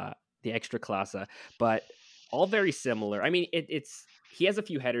in the Extra Klasa, but all very similar. I mean, it's he has a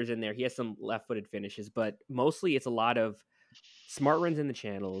few headers in there, he has some left-footed finishes, but mostly it's a lot of smart runs in the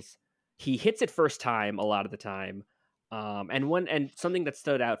channels. He hits it first time a lot of the time. And something that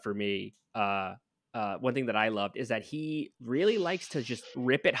stood out for me, one thing that I loved is that he really likes to just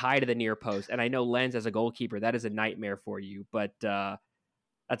rip it high to the near post. And I know Lens as a goalkeeper, that is a nightmare for you, but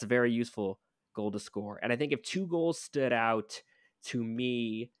that's a very useful goal to score. And I think if 2 goals stood out to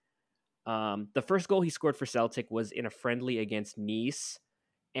me, the first goal he scored for Celtic was in a friendly against Nice,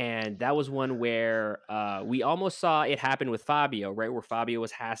 and that was one where we almost saw it happen with Fabio, right? Where Fabio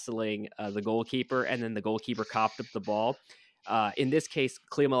was hassling the goalkeeper, and then the goalkeeper copped up the ball. In this case,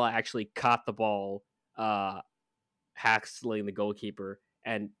 Kliamala actually caught the ball, hassling the goalkeeper,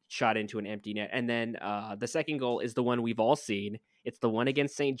 and shot into an empty net. And then the second goal is the one we've all seen. It's the one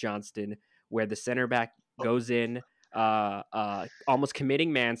against St. Johnston, where the center back goes in, almost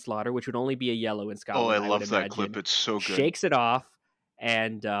committing manslaughter, which would only be a yellow in Oh, I Scotland, I would love that clip. imagine. It's so good. Shakes it off,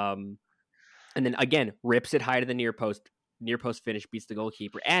 and then again rips it high to the near post. Near post finish, beats the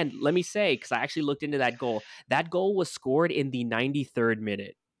goalkeeper. And let me say, because I actually looked into that goal was scored in the 93rd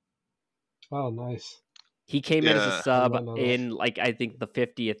minute. Oh, nice. He came in as a Yeah. sub not know that. in like I think the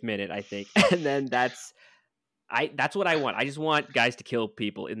 50th minute, I think. And then that's what I want. I just want guys to kill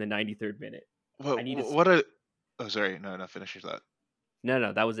people in the 93rd minute. I need to What a. Oh, sorry. No, no. Finish your thought.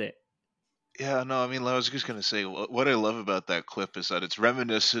 No, that was it. Yeah, no, I mean, I was just gonna say what I love about that clip is that it's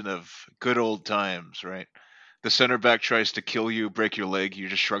reminiscent of good old times, right? The center back tries to kill you, break your leg, you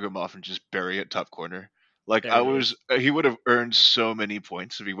just shrug him off and just bury it top corner. Like There it is. he would have earned so many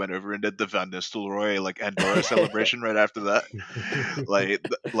points if he went over and did the Van Nistelrooy like Andorra celebration right after that.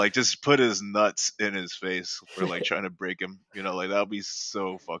 Like just put his nuts in his face for like trying to break him. Like that would be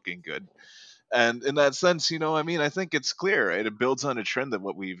so fucking good. And in that sense, I mean, I think it's clear, right? It builds on a trend of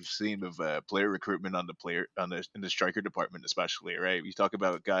what we've seen of player recruitment in the striker department, especially, right? We talk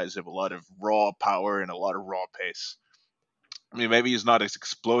about guys who have a lot of raw power and a lot of raw pace. I mean, maybe he's not as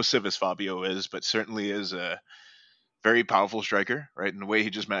explosive as Fabio is, but certainly is a very powerful striker, right? And the way he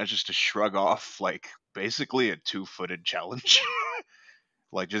just manages to shrug off like basically a 2-footed challenge.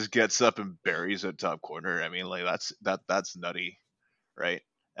 Like just gets up and buries at top corner. I mean, like that's nutty, right?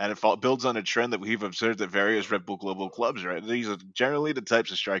 And it builds on a trend that we've observed at various Red Bull Global clubs, right? These are generally the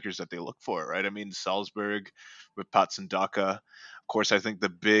types of strikers that they look for, right? I mean, Salzburg with Patson Daka. Of course, I think the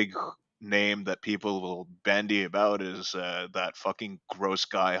big name that people will bandy about is that fucking gross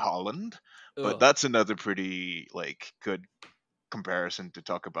guy Holland. But Ugh. that's another pretty like good comparison to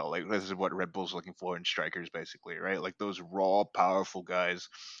talk about. Like this is what Red Bull's looking for in strikers, basically, right? Like those raw, powerful guys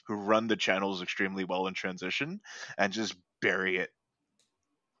who run the channels extremely well in transition and just bury it,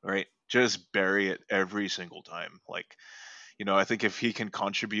 right? Just bury it every single time. Like, I think if he can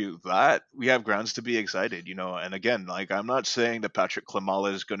contribute that, we have grounds to be excited, And again, like I'm not saying that Patrick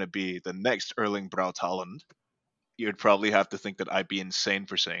Klimala is going to be the next Erling Braut Haaland. You'd probably have to think that I'd be insane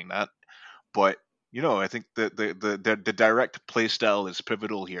for saying that, but I think the direct play style is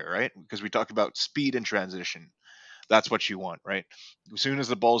pivotal here, right? Because we talk about speed and transition. That's what you want, right? As soon as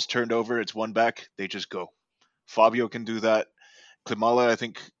the ball's turned over, it's one back, they just go. Fabio can do that. Klimala, I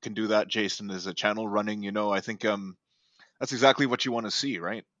think, can do that. Jason is a channel running. I think that's exactly what you want to see,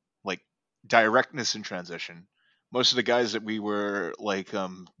 right? Like directness in transition. Most of the guys that we were like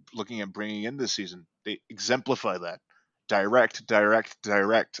looking at bringing in this season, they exemplify that. Direct, direct,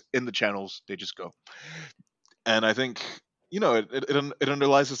 direct in the channels. They just go. And I think it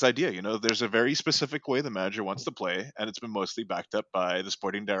underlies this idea. There's a very specific way the manager wants to play, and it's been mostly backed up by the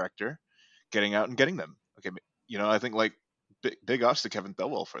sporting director getting out and getting them. Okay, I think like big ups to Kevin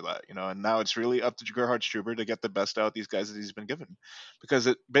Thelwell for that, and now it's really up to Gerhard Struber to get the best out of these guys that he's been given, because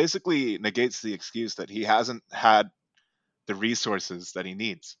it basically negates the excuse that he hasn't had the resources that he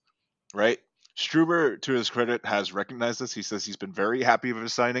needs, right? Struber, to his credit, has recognized this. He says he's been very happy with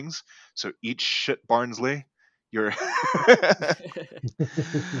his signings. So eat shit, Barnsley. You're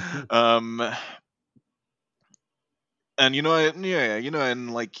and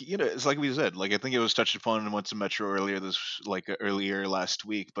and like it's like we said, like I think it was touched upon in Once a Metro earlier last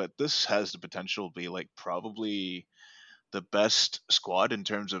week, but this has the potential to be like probably the best squad in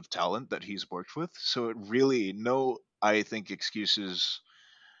terms of talent that he's worked with. So it really I think excuses.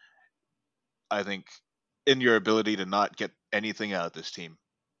 I think in your ability to not get anything out of this team.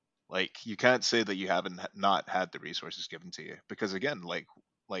 Like you can't say that you haven't not had the resources given to you, because again, like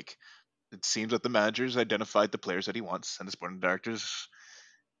it seems that the manager's identified the players that he wants, and the sporting directors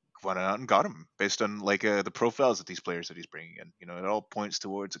went out and got him based on like the profiles of these players that he's bringing in. It all points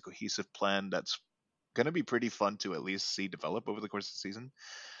towards a cohesive plan that's going to be pretty fun to at least see develop over the course of the season.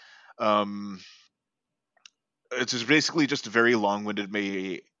 It's just basically just a very long-winded of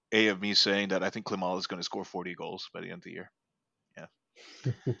me saying that I think Klimala is going to score 40 goals by the end of the year.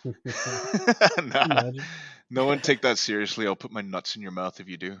 Nah, no one take that seriously. I'll put my nuts in your mouth if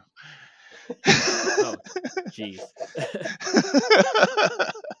you do. Oh, jeez.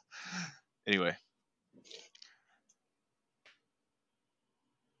 Anyway.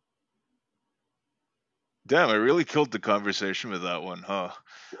 Damn, I really killed the conversation with that one, huh?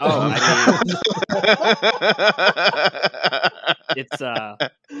 Oh, it's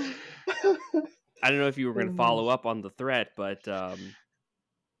I don't know if you were going to follow up on the threat, but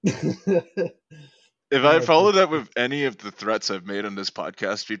if I followed up with any of the threats I've made on this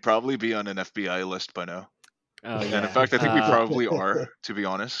podcast, we'd probably be on an FBI list by now. Oh, yeah. And in fact, I think we probably are, to be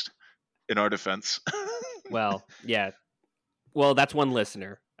honest, in our defense. Well, yeah. Well, that's one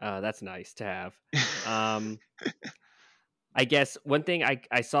listener. That's nice to have. I guess one thing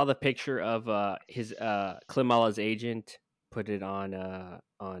I saw the picture of his Klimala's agent put it on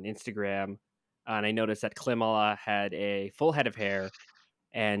Instagram, and I noticed that Klimala had a full head of hair,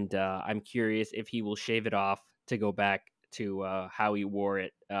 and I'm curious if he will shave it off to go back to how he wore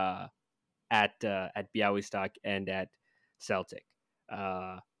it at Białystok and at Celtic.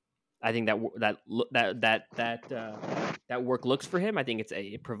 I think that work looks for him. I think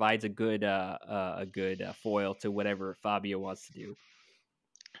it provides a good foil to whatever Fabio wants to do.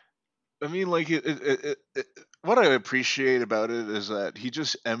 I mean, like what I appreciate about it is that he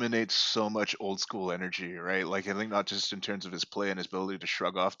just emanates so much old school energy, right? Like I think not just in terms of his play and his ability to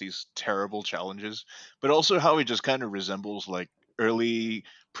shrug off these terrible challenges, but also how he just kind of resembles like early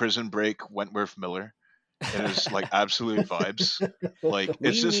Prison Break Wentworth Miller. And it's like absolute vibes. Like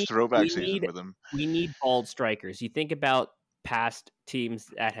it's just throwback season with him. We need bald strikers. You think about past teams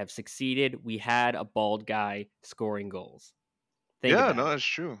that have succeeded. We had a bald guy scoring goals. No, that's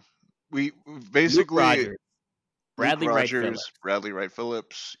true. We basically Rogers, Bradley Rogers, Bradley Wright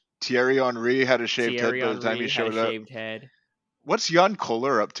Phillips, Thierry Henry had a shaved head by the time he showed up. Shaved head. What's Jan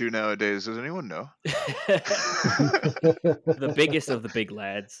Koller up to nowadays? Does anyone know? The biggest of the big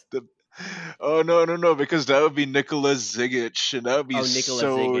lads. Oh no, no, no! Because that would be Nicholas Zigic, and that would be Oh, Nikola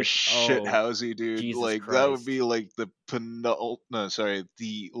so Zigic. Oh, shithousey, dude. Jesus Like that would be Christ. like the no, sorry,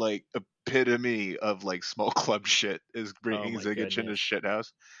 the like epitome of like small club shit is Oh bringing my Zigic into goodness. shit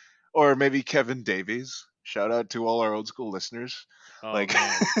house. Or maybe Kevin Davies. Shout out to all our old school listeners. Oh Like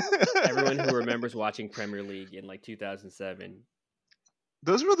man. Everyone who remembers watching Premier League in like 2007.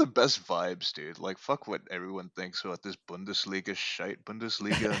 those were the best vibes, dude. Like fuck what everyone thinks about this Bundesliga shite.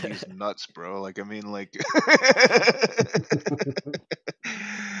 Bundesliga and these nuts, bro. Like I mean like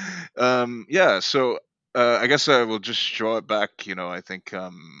yeah, so I guess I will just draw it back, I think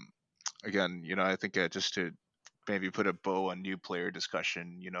again, I think just to maybe put a bow on new player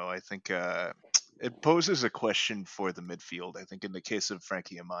discussion, I think it poses a question for the midfield. I think in the case of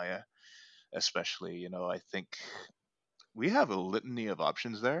Frankie Amaya, especially, I think we have a litany of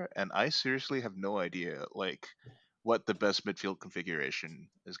options there, and I seriously have no idea, like, what the best midfield configuration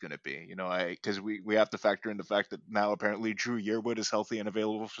is going to be. Because we have to factor in the fact that now apparently Drew Yearwood is healthy and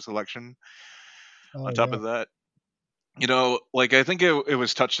available for selection. On Oh top yeah. of that, like I think it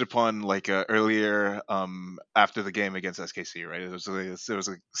was touched upon like earlier after the game against SKC, right? There was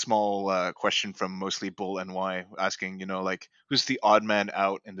a small question from mostly Bull NY asking, like who's the odd man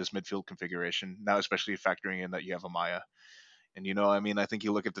out in this midfield configuration now, especially factoring in that you have Amaya. And I mean, I think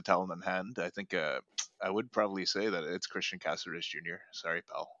you look at the talent in hand. I think I would probably say that it's Christian Cáceres Jr. Sorry,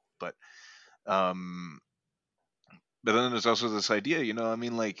 pal, but um, then there's also this idea, I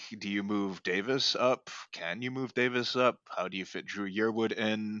mean, like, do you move Davis up? Can you move Davis up? How do you fit Drew Yearwood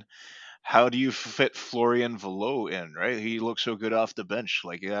in? How do you fit Florian Velo in? Right, he looks so good off the bench.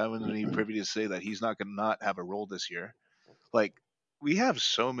 Like, I wasn't even privy to say that he's not going to not have a role this year. Like, we have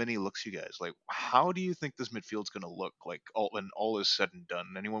so many looks, you guys. Like, how do you think this midfield's going to look like when all is said and done?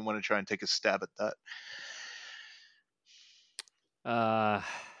 Anyone want to try and take a stab at that? Uh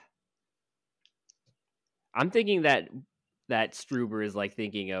I'm thinking that Struber is like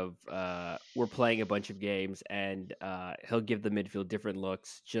thinking of we're playing a bunch of games and he'll give the midfield different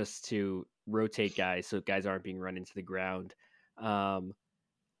looks just to rotate guys so guys aren't being run into the ground. Um,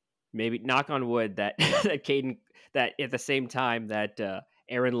 maybe knock on wood that that Caden that at the same time that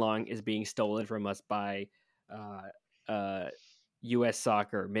Aaron Long is being stolen from us by uh, uh, U.S.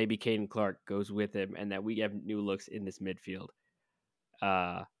 Soccer, maybe Caden Clark goes with him, and that we have new looks in this midfield.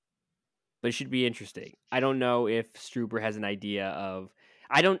 Uh, but it should be interesting. I don't know if Struber has an idea of.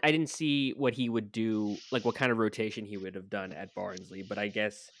 I didn't see what he would do, like what kind of rotation he would have done at Barnsley. But I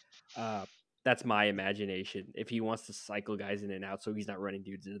guess uh, that's my imagination. If he wants to cycle guys in and out, so he's not running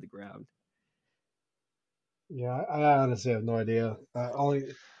dudes into the ground. Yeah, I honestly have no idea. I'm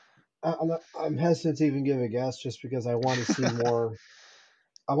hesitant to even give a guess just because I want to see more.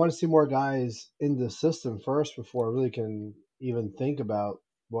 I want to see more guys in the system first before I really can even think about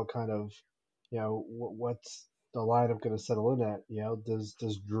what kind of, what's the lineup going to settle in at. Does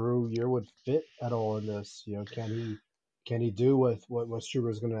Drew Yearwood fit at all in this? Can he do what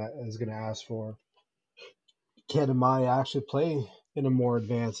Struber is gonna ask for? Can Amaya actually play in a more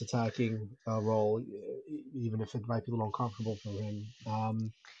advanced attacking role, even if it might be a little uncomfortable for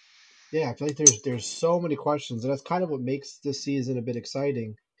him? Yeah, I feel like there's so many questions, and that's kind of what makes this season a bit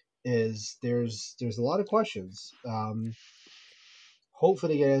exciting. Is there's a lot of questions.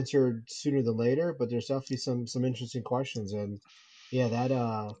 Hopefully, they get answered sooner than later, but there's definitely some interesting questions, and yeah,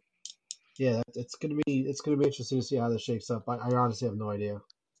 it's gonna be interesting to see how this shakes up. I honestly have no idea.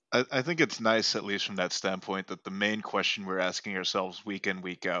 I think it's nice, at least from that standpoint, that the main question we're asking ourselves week in,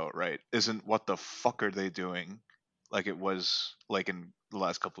 week out, right, isn't what the fuck are they doing, like it was like in the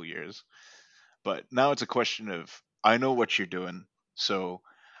last couple of years. But now it's a question of I know what you're doing, so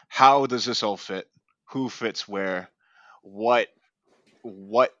how does this all fit? Who fits where? What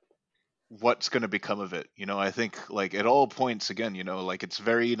what what's going to become of it? I think like at all points again, like it's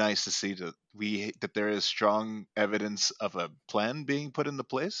very nice to see that there is strong evidence of a plan being put into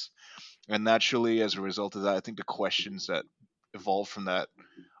place, and naturally, as a result of that, I think the questions that evolve from that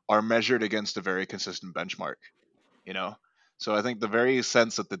are measured against a very consistent benchmark, you know? So I think the very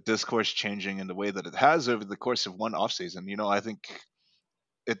sense that the discourse changing in the way that it has over the course of one offseason, I think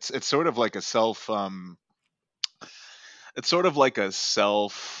it's sort of like a it's sort of like a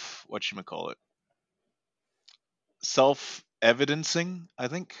what you call it, self evidencing. I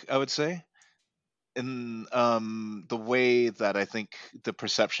think I would say in the way that I think the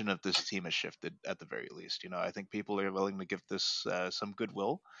perception of this team has shifted at the very least. I think people are willing to give this some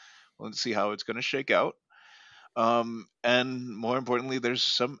goodwill. Let's see how it's going to shake out. And more importantly,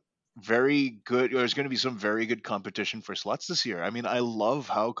 there's going to be some very good competition for slots this year. I mean, I love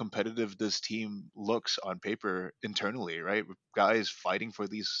how competitive this team looks on paper internally, right? With guys fighting for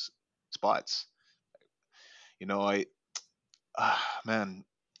these spots. I man,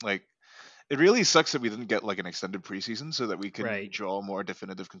 like it really sucks that we didn't get like an extended preseason so that we can Right. draw more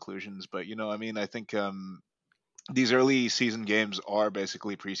definitive conclusions. But I think these early season games are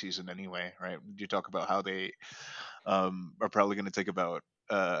basically preseason anyway, right? You talk about how they are probably going to take about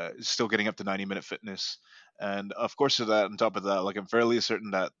still getting up to 90-minute fitness, and of course, to that on top of that, like I'm fairly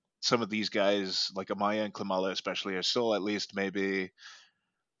certain that some of these guys, like Amaya and Klimala especially, are still at least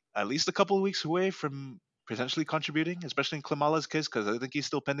a couple of weeks away from potentially contributing, especially in Klimala's case, because I think he's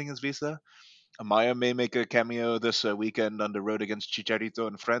still pending his visa. Amaya may make a cameo this weekend on the road against Chicharito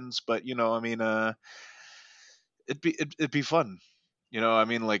and friends, but it'd be fun.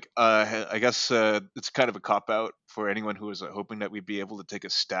 Like I guess it's kind of a cop out for anyone who was hoping that we'd be able to take a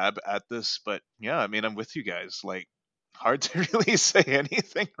stab at this, but yeah, I'm with you guys. Like, hard to really say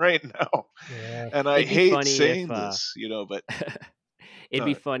anything right now, Yeah. and I It'd be hate funny if saying this, but it'd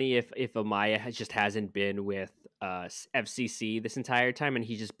be no. funny if Amaya just hasn't been with FCC this entire time, and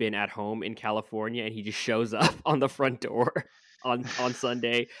he's just been at home in California, and he just shows up on the front door on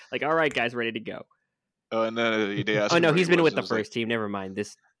Sunday, like, all right, guys, ready to go. Oh, and then they asked Oh him no, where he he's been was. with It the was like first team. Never mind.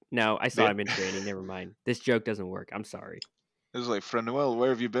 No, I saw they, him in training. Never mind. This joke doesn't work. I'm sorry. it was like, friend Noel, where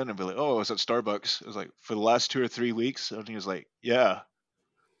have you been? And be like, oh, I was at Starbucks. It was like for the last 2 or 3 weeks. And he was like, yeah,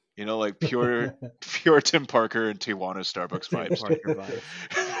 like pure Tim Parker and Tijuana Starbucks Tim vibes. Parker vibes.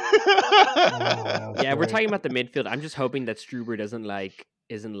 That's Yeah, we're great. talking about the midfield. I'm just hoping that Struber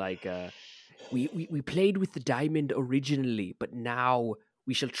isn't like we played with the diamond originally, but now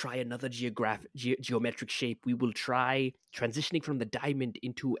we shall try another geometric shape. We will try transitioning from the diamond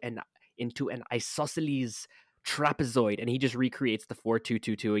into an isosceles trapezoid, and he just recreates the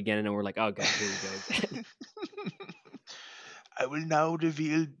 4-2-2-2 again, and we're like, oh god, here we go again. I will now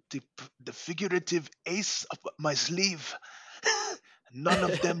reveal the figurative ace up my sleeve. None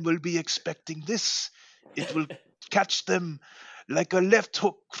of them will be expecting this. It will catch them like a left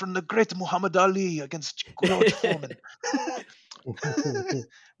hook from the great Muhammad Ali against George Foreman.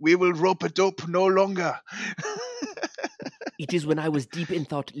 We will rope a dope no longer. It is when I was deep in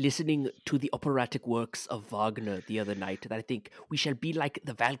thought listening to the operatic works of Wagner the other night that I think we shall be like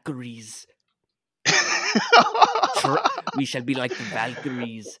the Valkyries. We shall be like the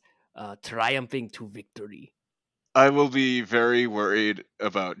Valkyries, triumphing to victory. I will be very worried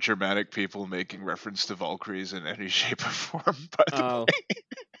about Germanic people making reference to Valkyries in any shape or form, by the way.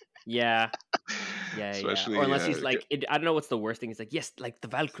 Yeah. Especially, Or unless he's like, I don't know what's the worst thing. He's like, yes, like the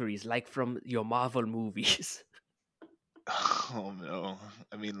Valkyries, like from your Marvel movies. Oh no!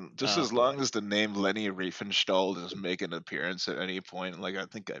 Just as long as the name Lenny Riefenstahl doesn't make an appearance at any point, like I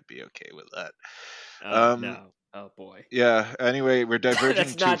think I'd be okay with that. No! Oh boy! Yeah. Anyway, we're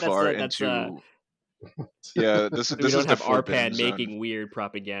diverging too far into. Yeah, this we is don't the have forbidden Arpan zone. making weird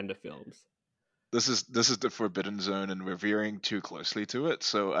propaganda films. This is the forbidden zone, and we're veering too closely to it.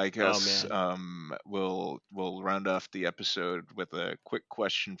 So I guess we'll round off the episode with a quick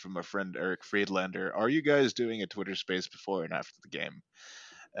question from our friend Eric Friedlander. Are you guys doing a Twitter space before and after the game?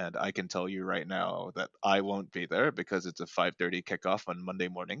 And I can tell you right now that I won't be there because it's a 5:30 kickoff on Monday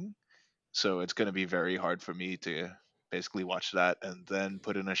morning. So it's going to be very hard for me to basically watch that and then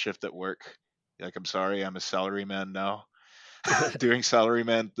put in a shift at work. Like, I'm sorry, I'm a salary man now. Doing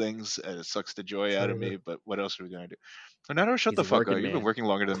salaryman things, and it sucks the joy out of me. But what else are we gonna do? Fernando, shut the fuck up. You've been working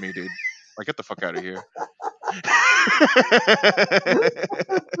longer than me, dude. Like, get the fuck out of here.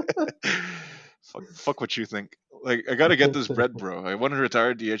 fuck what you think. Like, I gotta get this bread, bro. I want to retire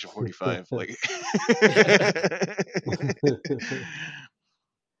at the age of 45. Like,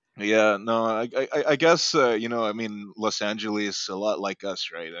 yeah, no, I guess Los Angeles a lot like us,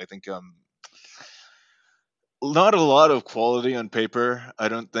 right? I think not a lot of quality on paper, I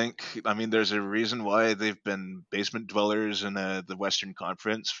don't think. There's a reason why they've been basement dwellers in the Western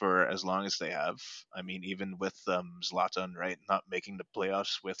Conference for as long as they have. Even with Zlatan, right, not making the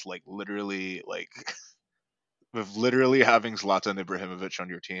playoffs with with literally having Zlatan Ibrahimovic on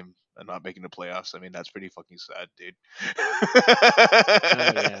your team and not making the playoffs. That's pretty fucking sad, dude.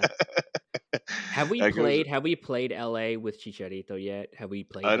 Yeah. Have we played LA with Chicharito yet? Have we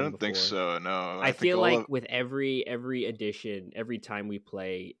played I them don't before? think so, no. I feel like with every edition, every time we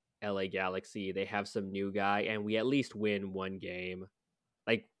play LA Galaxy, they have some new guy and we at least win one game.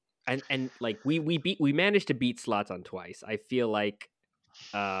 Like and like we managed to beat Zlatan twice. I feel like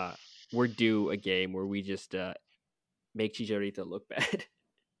we're due a game where we just make Chicharito look bad.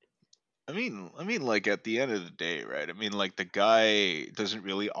 Like at the end of the day, right? Like the guy doesn't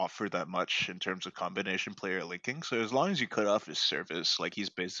really offer that much in terms of combination player linking. So as long as you cut off his service, like he's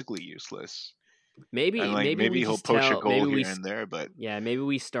basically useless. And Maybe like maybe we maybe he'll just poach a tell goal here and there, but yeah, maybe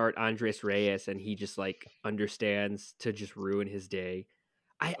we start Andres Reyes and he just like understands to just ruin his day.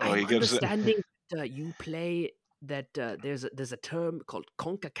 oh, I'm he gives it. understanding that you play that there's a term called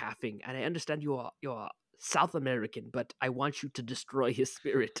CONCACAFing, and I understand you're South American, but I want you to destroy his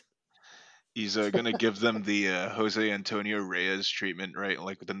spirit. He's gonna give them the Jose Antonio Reyes treatment, right?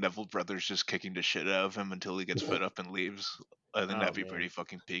 Like with the Neville brothers just kicking the shit out of him until he gets fed up and leaves. I think Oh that'd be man. pretty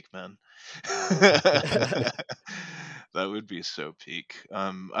fucking peak, man. Oh. That would be so peak.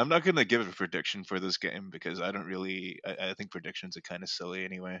 I'm not gonna give a prediction for this game because I don't really. I think predictions are kind of silly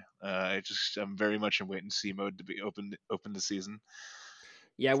anyway. I'm very much in wait and see mode to be open the season.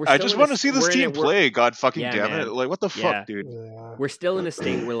 Yeah, we're I still just in a want to see this we're in team it we're play. God fucking yeah, damn it! man. Like what the fuck, Yeah. dude? Yeah. We're still in a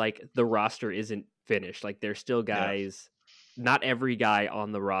state where like the roster isn't finished. Like there's still Yeah. guys, not every guy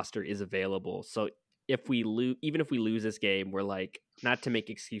on the roster is available. So if we lose, even if we lose this game, we're like, not to make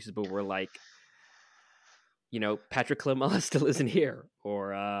excuses, but we're like, Patrick Klimala still isn't here,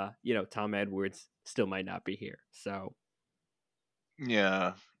 or Tom Edwards still might not be here. So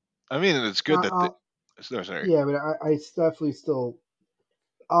Yeah. I mean, it's good that. I'll, Sorry. yeah, but I definitely still.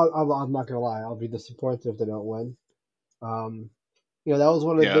 I'm not gonna lie. I'll be disappointed if they don't win. Um, that was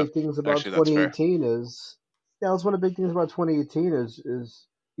one of the Yeah. big things about Actually, that's fair. 2018 is. Yeah, that was one of the big things about 2018 is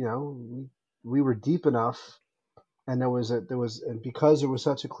we were deep enough, and and because there was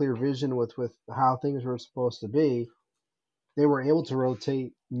such a clear vision with how things were supposed to be, they were able to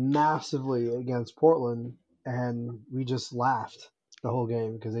rotate massively against Portland, and we just laughed the whole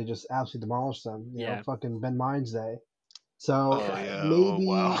game because they just absolutely demolished them. yeah, Fucking Ben Mines Day. So Oh yeah. Oh maybe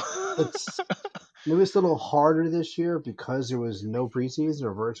wow. it's a little harder this year because there was no preseason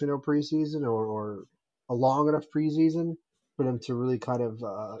or virtually no preseason or a long enough preseason for them to really kind of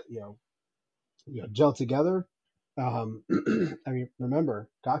gel together. I mean, remember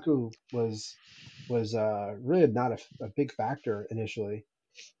Kaku was really not a big factor initially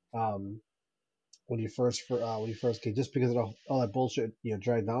um, when he first came, just because of all that bullshit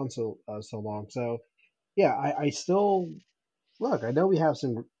dragged on so long. So yeah, I still look. I know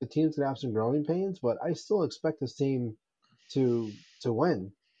the team's gonna have some growing pains, but I still expect this team to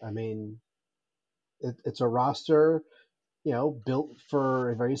win. I mean, it's a roster built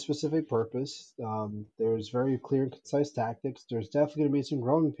for a very specific purpose. There's very clear and concise tactics. There's definitely going to be some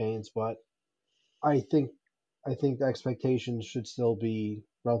growing pains, but I think the expectations should still be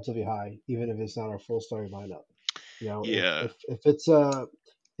relatively high, even if it's not our full starting lineup. Yeah. If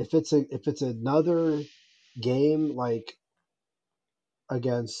it's another game like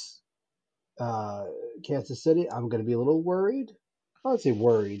against uh, Kansas City, I'm going to be a little worried. I would say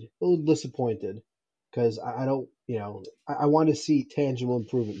worried, a little disappointed, because I don't, I want to see tangible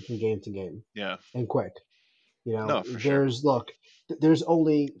improvement from game to game Yeah. and quick. No, for sure. There's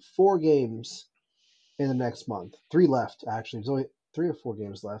only 4 games in the next month, 3 left actually. There's only 3 or 4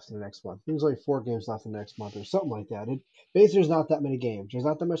 games left in the next month. There's only 4 games left in the next month, or something like that. Basically, there's not that many games. There's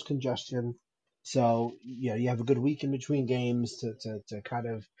not that much congestion. So you have a good week in between games to kind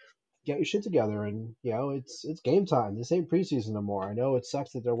of get your shit together, and it's game time. This ain't preseason no more. I know it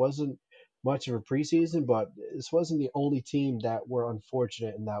sucks that there wasn't much of a preseason, but this wasn't the only team that were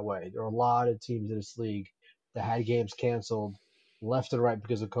unfortunate in that way. There are a lot of teams in this league that had games canceled left and right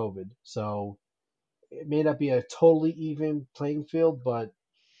because of COVID. So it may not be a totally even playing field, but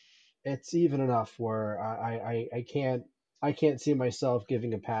it's even enough where I can't see myself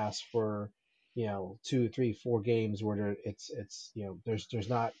giving a pass for 2, 3, 4 games where it's there's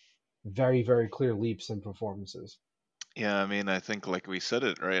not very very clear leaps in performances. Yeah, I mean, I think like we said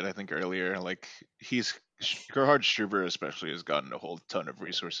it right. I think earlier, like Gerhard Struber especially has gotten a whole ton of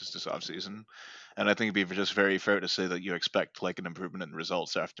resources this offseason, and I think it'd be just very fair to say that you expect like an improvement in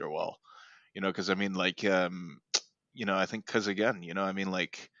results after a while. Because I mean, like, I think because again, I mean,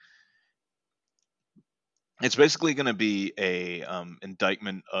 like, it's basically going to be a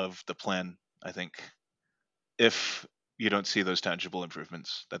indictment of the plan. I think if you don't see those tangible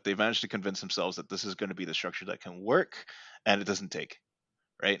improvements, that they managed to convince themselves that this is going to be the structure that can work, and it doesn't take.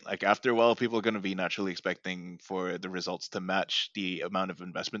 Right? Like after a while, people are going to be naturally expecting for the results to match the amount of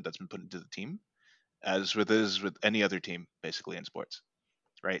investment that's been put into the team, as with any other team, basically in sports,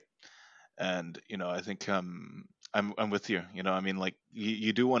 right? And I think I'm with you. I mean, like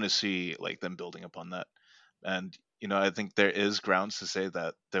you do want to see like them building upon that, and I think there is grounds to say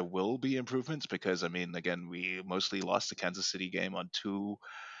that there will be improvements because I mean, again, we mostly lost the Kansas City game on two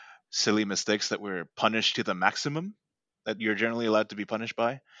silly mistakes that were punished to the maximum that you're generally allowed to be punished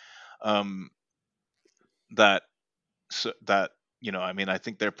by. Um, that that I mean, I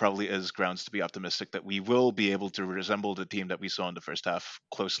think there probably is grounds to be optimistic that we will be able to resemble the team that we saw in the first half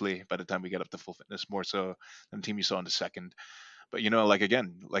closely by the time we get up to full fitness, more so than the team you saw in the second. But like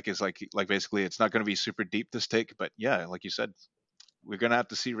again, like it's like basically it's not going to be super deep this take, but yeah, like you said, we're going to have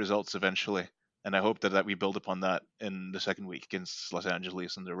to see results eventually. And I hope that we build upon that in the second week against Los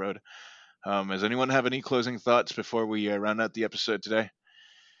Angeles on the road. Does anyone have any closing thoughts before we round out the episode today?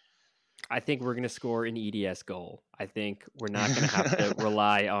 I think we're going to score an EDS goal. I think we're not going to have to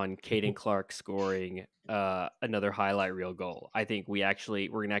rely on Caden Clark scoring another highlight reel goal. I think we're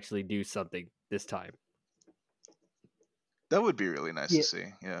going to actually do something this time. That would be really nice to see.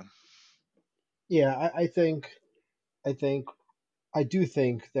 Yeah. Yeah, I do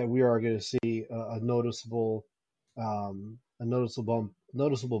think that we are going to see a noticeable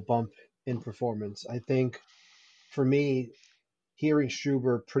bump in performance. I think for me, hearing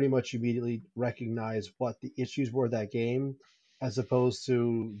Struber pretty much immediately recognize what the issues were that game, as opposed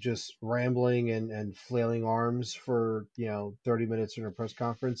to just rambling and flailing arms for 30 minutes in a press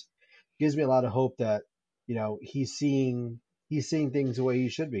conference, gives me a lot of hope that he's seeing things the way he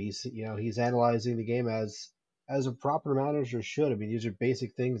should be. He's analyzing the game as a proper manager should. I mean, these are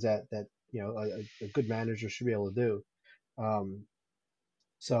basic things that a good manager should be able to do.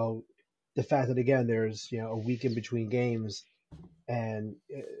 So the fact that again there's a week in between games, and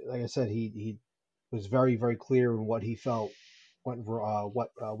like I said, he was very very clear in what he felt went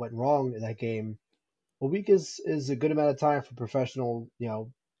wrong in that game. A week is a good amount of time for professional,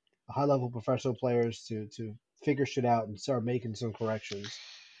 high level professional players to figure shit out and start making some corrections.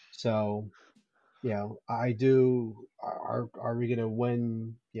 So I do. Are we gonna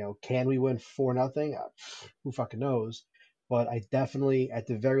win? Can we win 4-0? Who fucking knows? But I definitely, at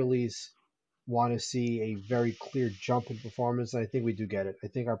the very least, want to see a very clear jump in performance, and I think we do get it. I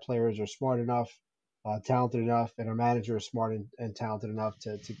think our players are smart enough, talented enough, and our manager is smart and talented enough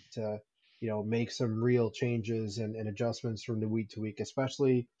to make some real changes and adjustments from the week to week,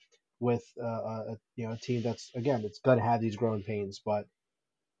 especially with a team that's again it's gonna have these growing pains, but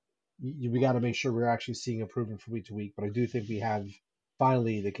we got to make sure we're actually seeing improvement from week to week. But I do think we have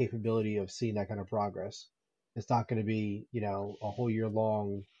finally the capability of seeing that kind of progress. It's not going to be a whole year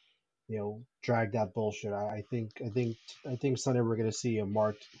long dragged out bullshit. I think Sunday we're going to see a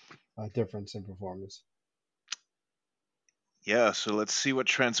marked difference in performance. Yeah, so let's see what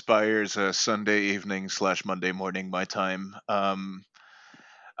transpires Sunday evening / Monday morning my time.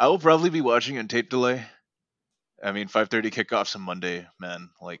 I will probably be watching in tape delay. I mean, 5:30 kickoffs on Monday, man.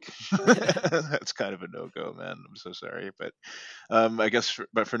 Like, that's kind of a no-go, man. I'm so sorry, but I guess,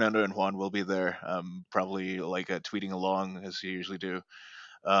 but Fernando and Juan will be there, probably like tweeting along as you usually do,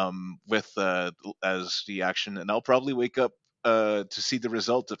 with as the action, and I'll probably wake up to see the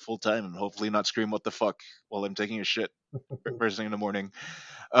result at full time, and hopefully not scream "what the fuck" while I'm taking a shit first thing in the morning.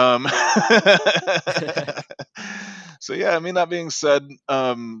 Um, so yeah, I mean, that being said,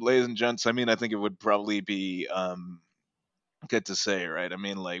 ladies and gents, I mean, I think it would probably be good to say, right? I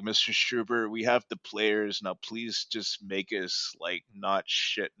mean, like, Mr. Struber, we have the players now. Please just make us like not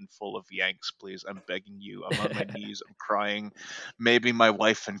shit and full of Yanks, please. I'm begging you. I'm on my knees. I'm crying. Maybe my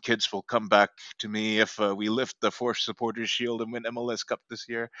wife and kids will come back to me if we lift the Force Supporters Shield and win MLS Cup this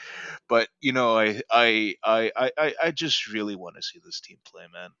year. But I just really want to see this team play,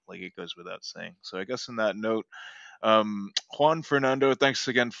 man. Like, it goes without saying. So I guess on that note, Juan, Fernando, thanks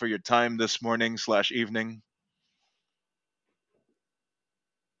again for your time this morning / evening.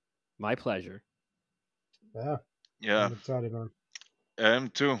 My pleasure. Yeah. Yeah, I'm excited, man. I am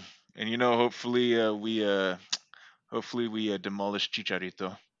too. And hopefully we demolish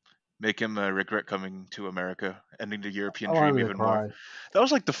Chicharito, make him regret coming to America, ending the European I want dream him to even more. cry. That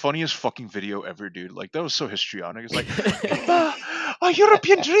was like the funniest fucking video ever, dude. Like, that was so histrionic. It's like, "Papa, our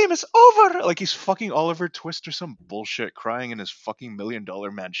European dream is over." Like, he's fucking Oliver Twist or some bullshit, crying in his fucking $1 million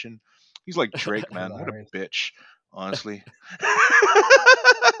mansion. He's like Drake, man. What a Hilarious. bitch, honestly.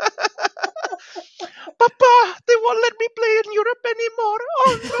 Papa, they won't let me play in Europe anymore.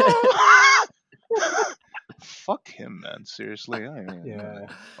 Oh no! Fuck him, man. Seriously, Yeah.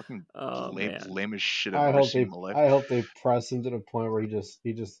 fucking Oh man. lamest shit I've ever seen in my life. I hope they press him to the point where he just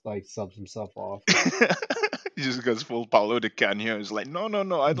like subs himself off. He just goes full Paulo de Canio. He's like, no,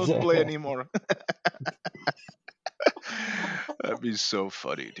 I don't play anymore. That'd be so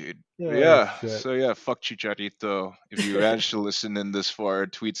funny, dude. But yeah, Shit. so yeah, fuck Chicharito. If you managed to listen in this far,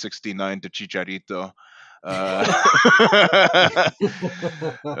 tweet 69 to Chicharito. That's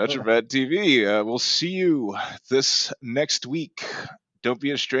your bad TV. We'll see you this next week. Don't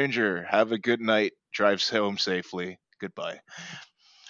be a stranger. Have a good night. Drive home safely. Goodbye.